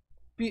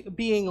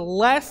being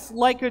less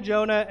like a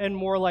Jonah and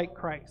more like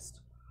Christ.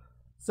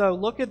 So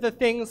look at the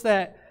things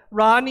that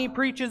Rodney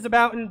preaches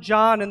about in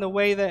John and the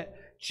way that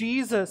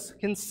Jesus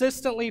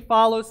consistently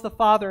follows the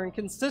Father and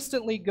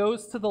consistently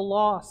goes to the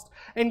lost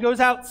and goes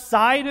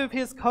outside of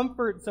his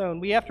comfort zone.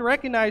 We have to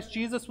recognize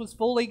Jesus was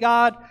fully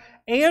God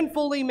and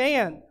fully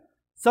man.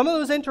 Some of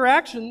those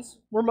interactions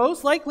were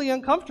most likely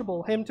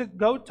uncomfortable. Him to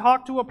go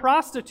talk to a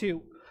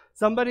prostitute,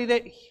 somebody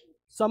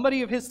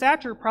of his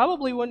stature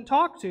probably wouldn't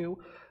talk to.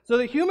 So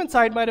the human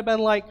side might have been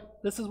like,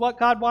 this is what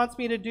God wants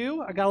me to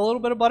do. I got a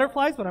little bit of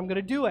butterflies, but I'm going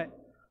to do it.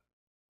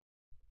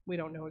 We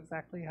don't know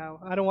exactly how.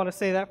 I don't want to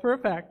say that for a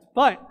fact.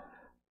 But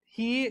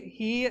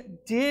he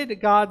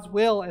did God's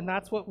will, and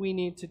that's what we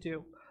need to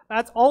do.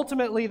 That's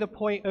ultimately the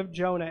point of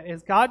Jonah,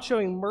 is God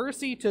showing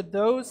mercy to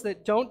those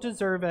that don't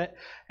deserve it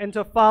and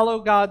to follow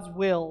God's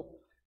will,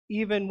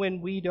 even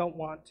when we don't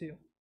want to.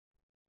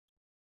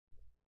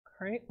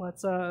 All right,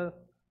 let's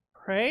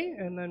pray,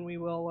 and then we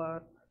will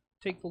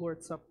take the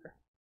Lord's Supper.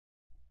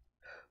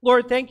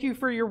 Lord, thank you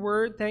for your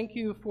word. Thank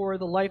you for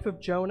the life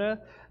of Jonah,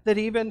 that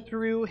even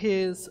through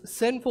his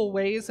sinful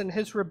ways and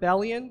his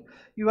rebellion,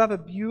 you have a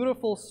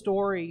beautiful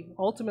story,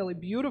 ultimately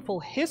beautiful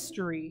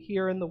history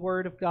here in the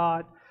Word of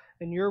God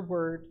and your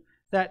word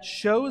that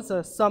shows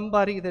us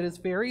somebody that is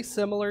very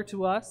similar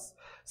to us,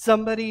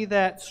 somebody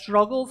that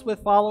struggles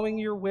with following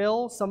your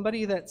will,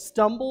 somebody that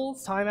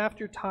stumbles time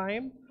after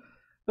time,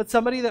 but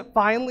somebody that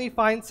finally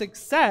finds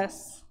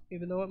success.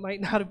 Even though it might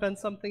not have been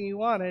something he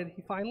wanted,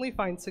 he finally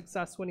finds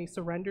success when he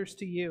surrenders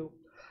to you.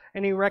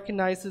 And he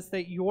recognizes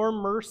that your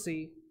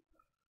mercy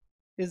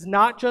is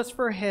not just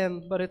for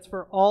him, but it's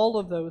for all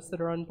of those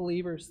that are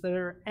unbelievers, that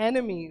are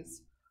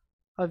enemies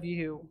of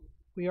you.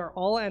 We are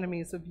all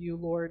enemies of you,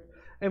 Lord.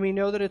 And we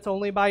know that it's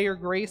only by your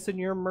grace and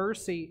your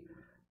mercy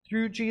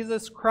through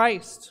Jesus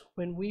Christ,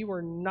 when we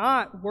were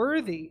not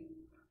worthy,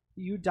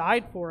 you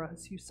died for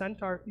us. You sent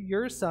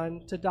your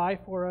Son to die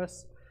for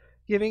us,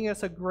 giving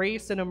us a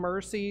grace and a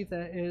mercy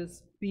that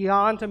is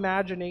beyond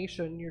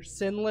imagination. Your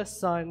sinless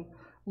Son,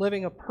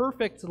 living a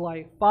perfect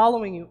life,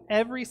 following you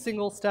every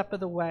single step of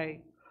the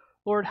way.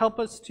 Lord, help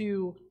us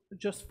to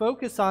just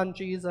focus on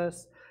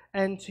Jesus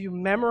and to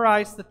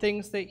memorize the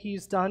things that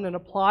he's done and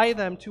apply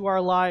them to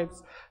our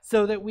lives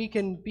so that we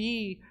can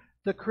be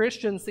the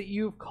Christians that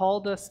you've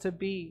called us to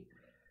be.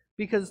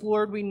 Because,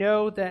 Lord, we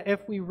know that if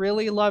we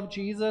really love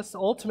Jesus,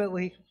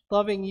 ultimately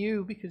loving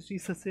you, because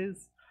Jesus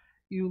is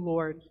you,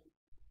 Lord,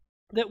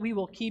 that we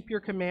will keep your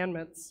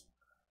commandments.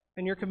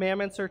 And your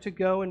commandments are to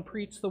go and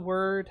preach the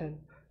word and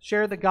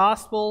share the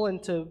gospel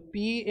and to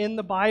be in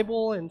the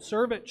Bible and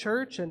serve at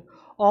church and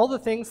all the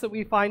things that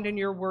we find in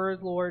your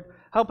word, Lord.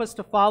 Help us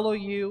to follow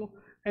you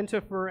and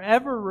to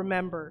forever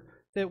remember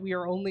that we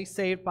are only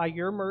saved by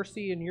your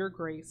mercy and your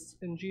grace.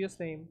 In Jesus'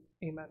 name,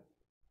 amen.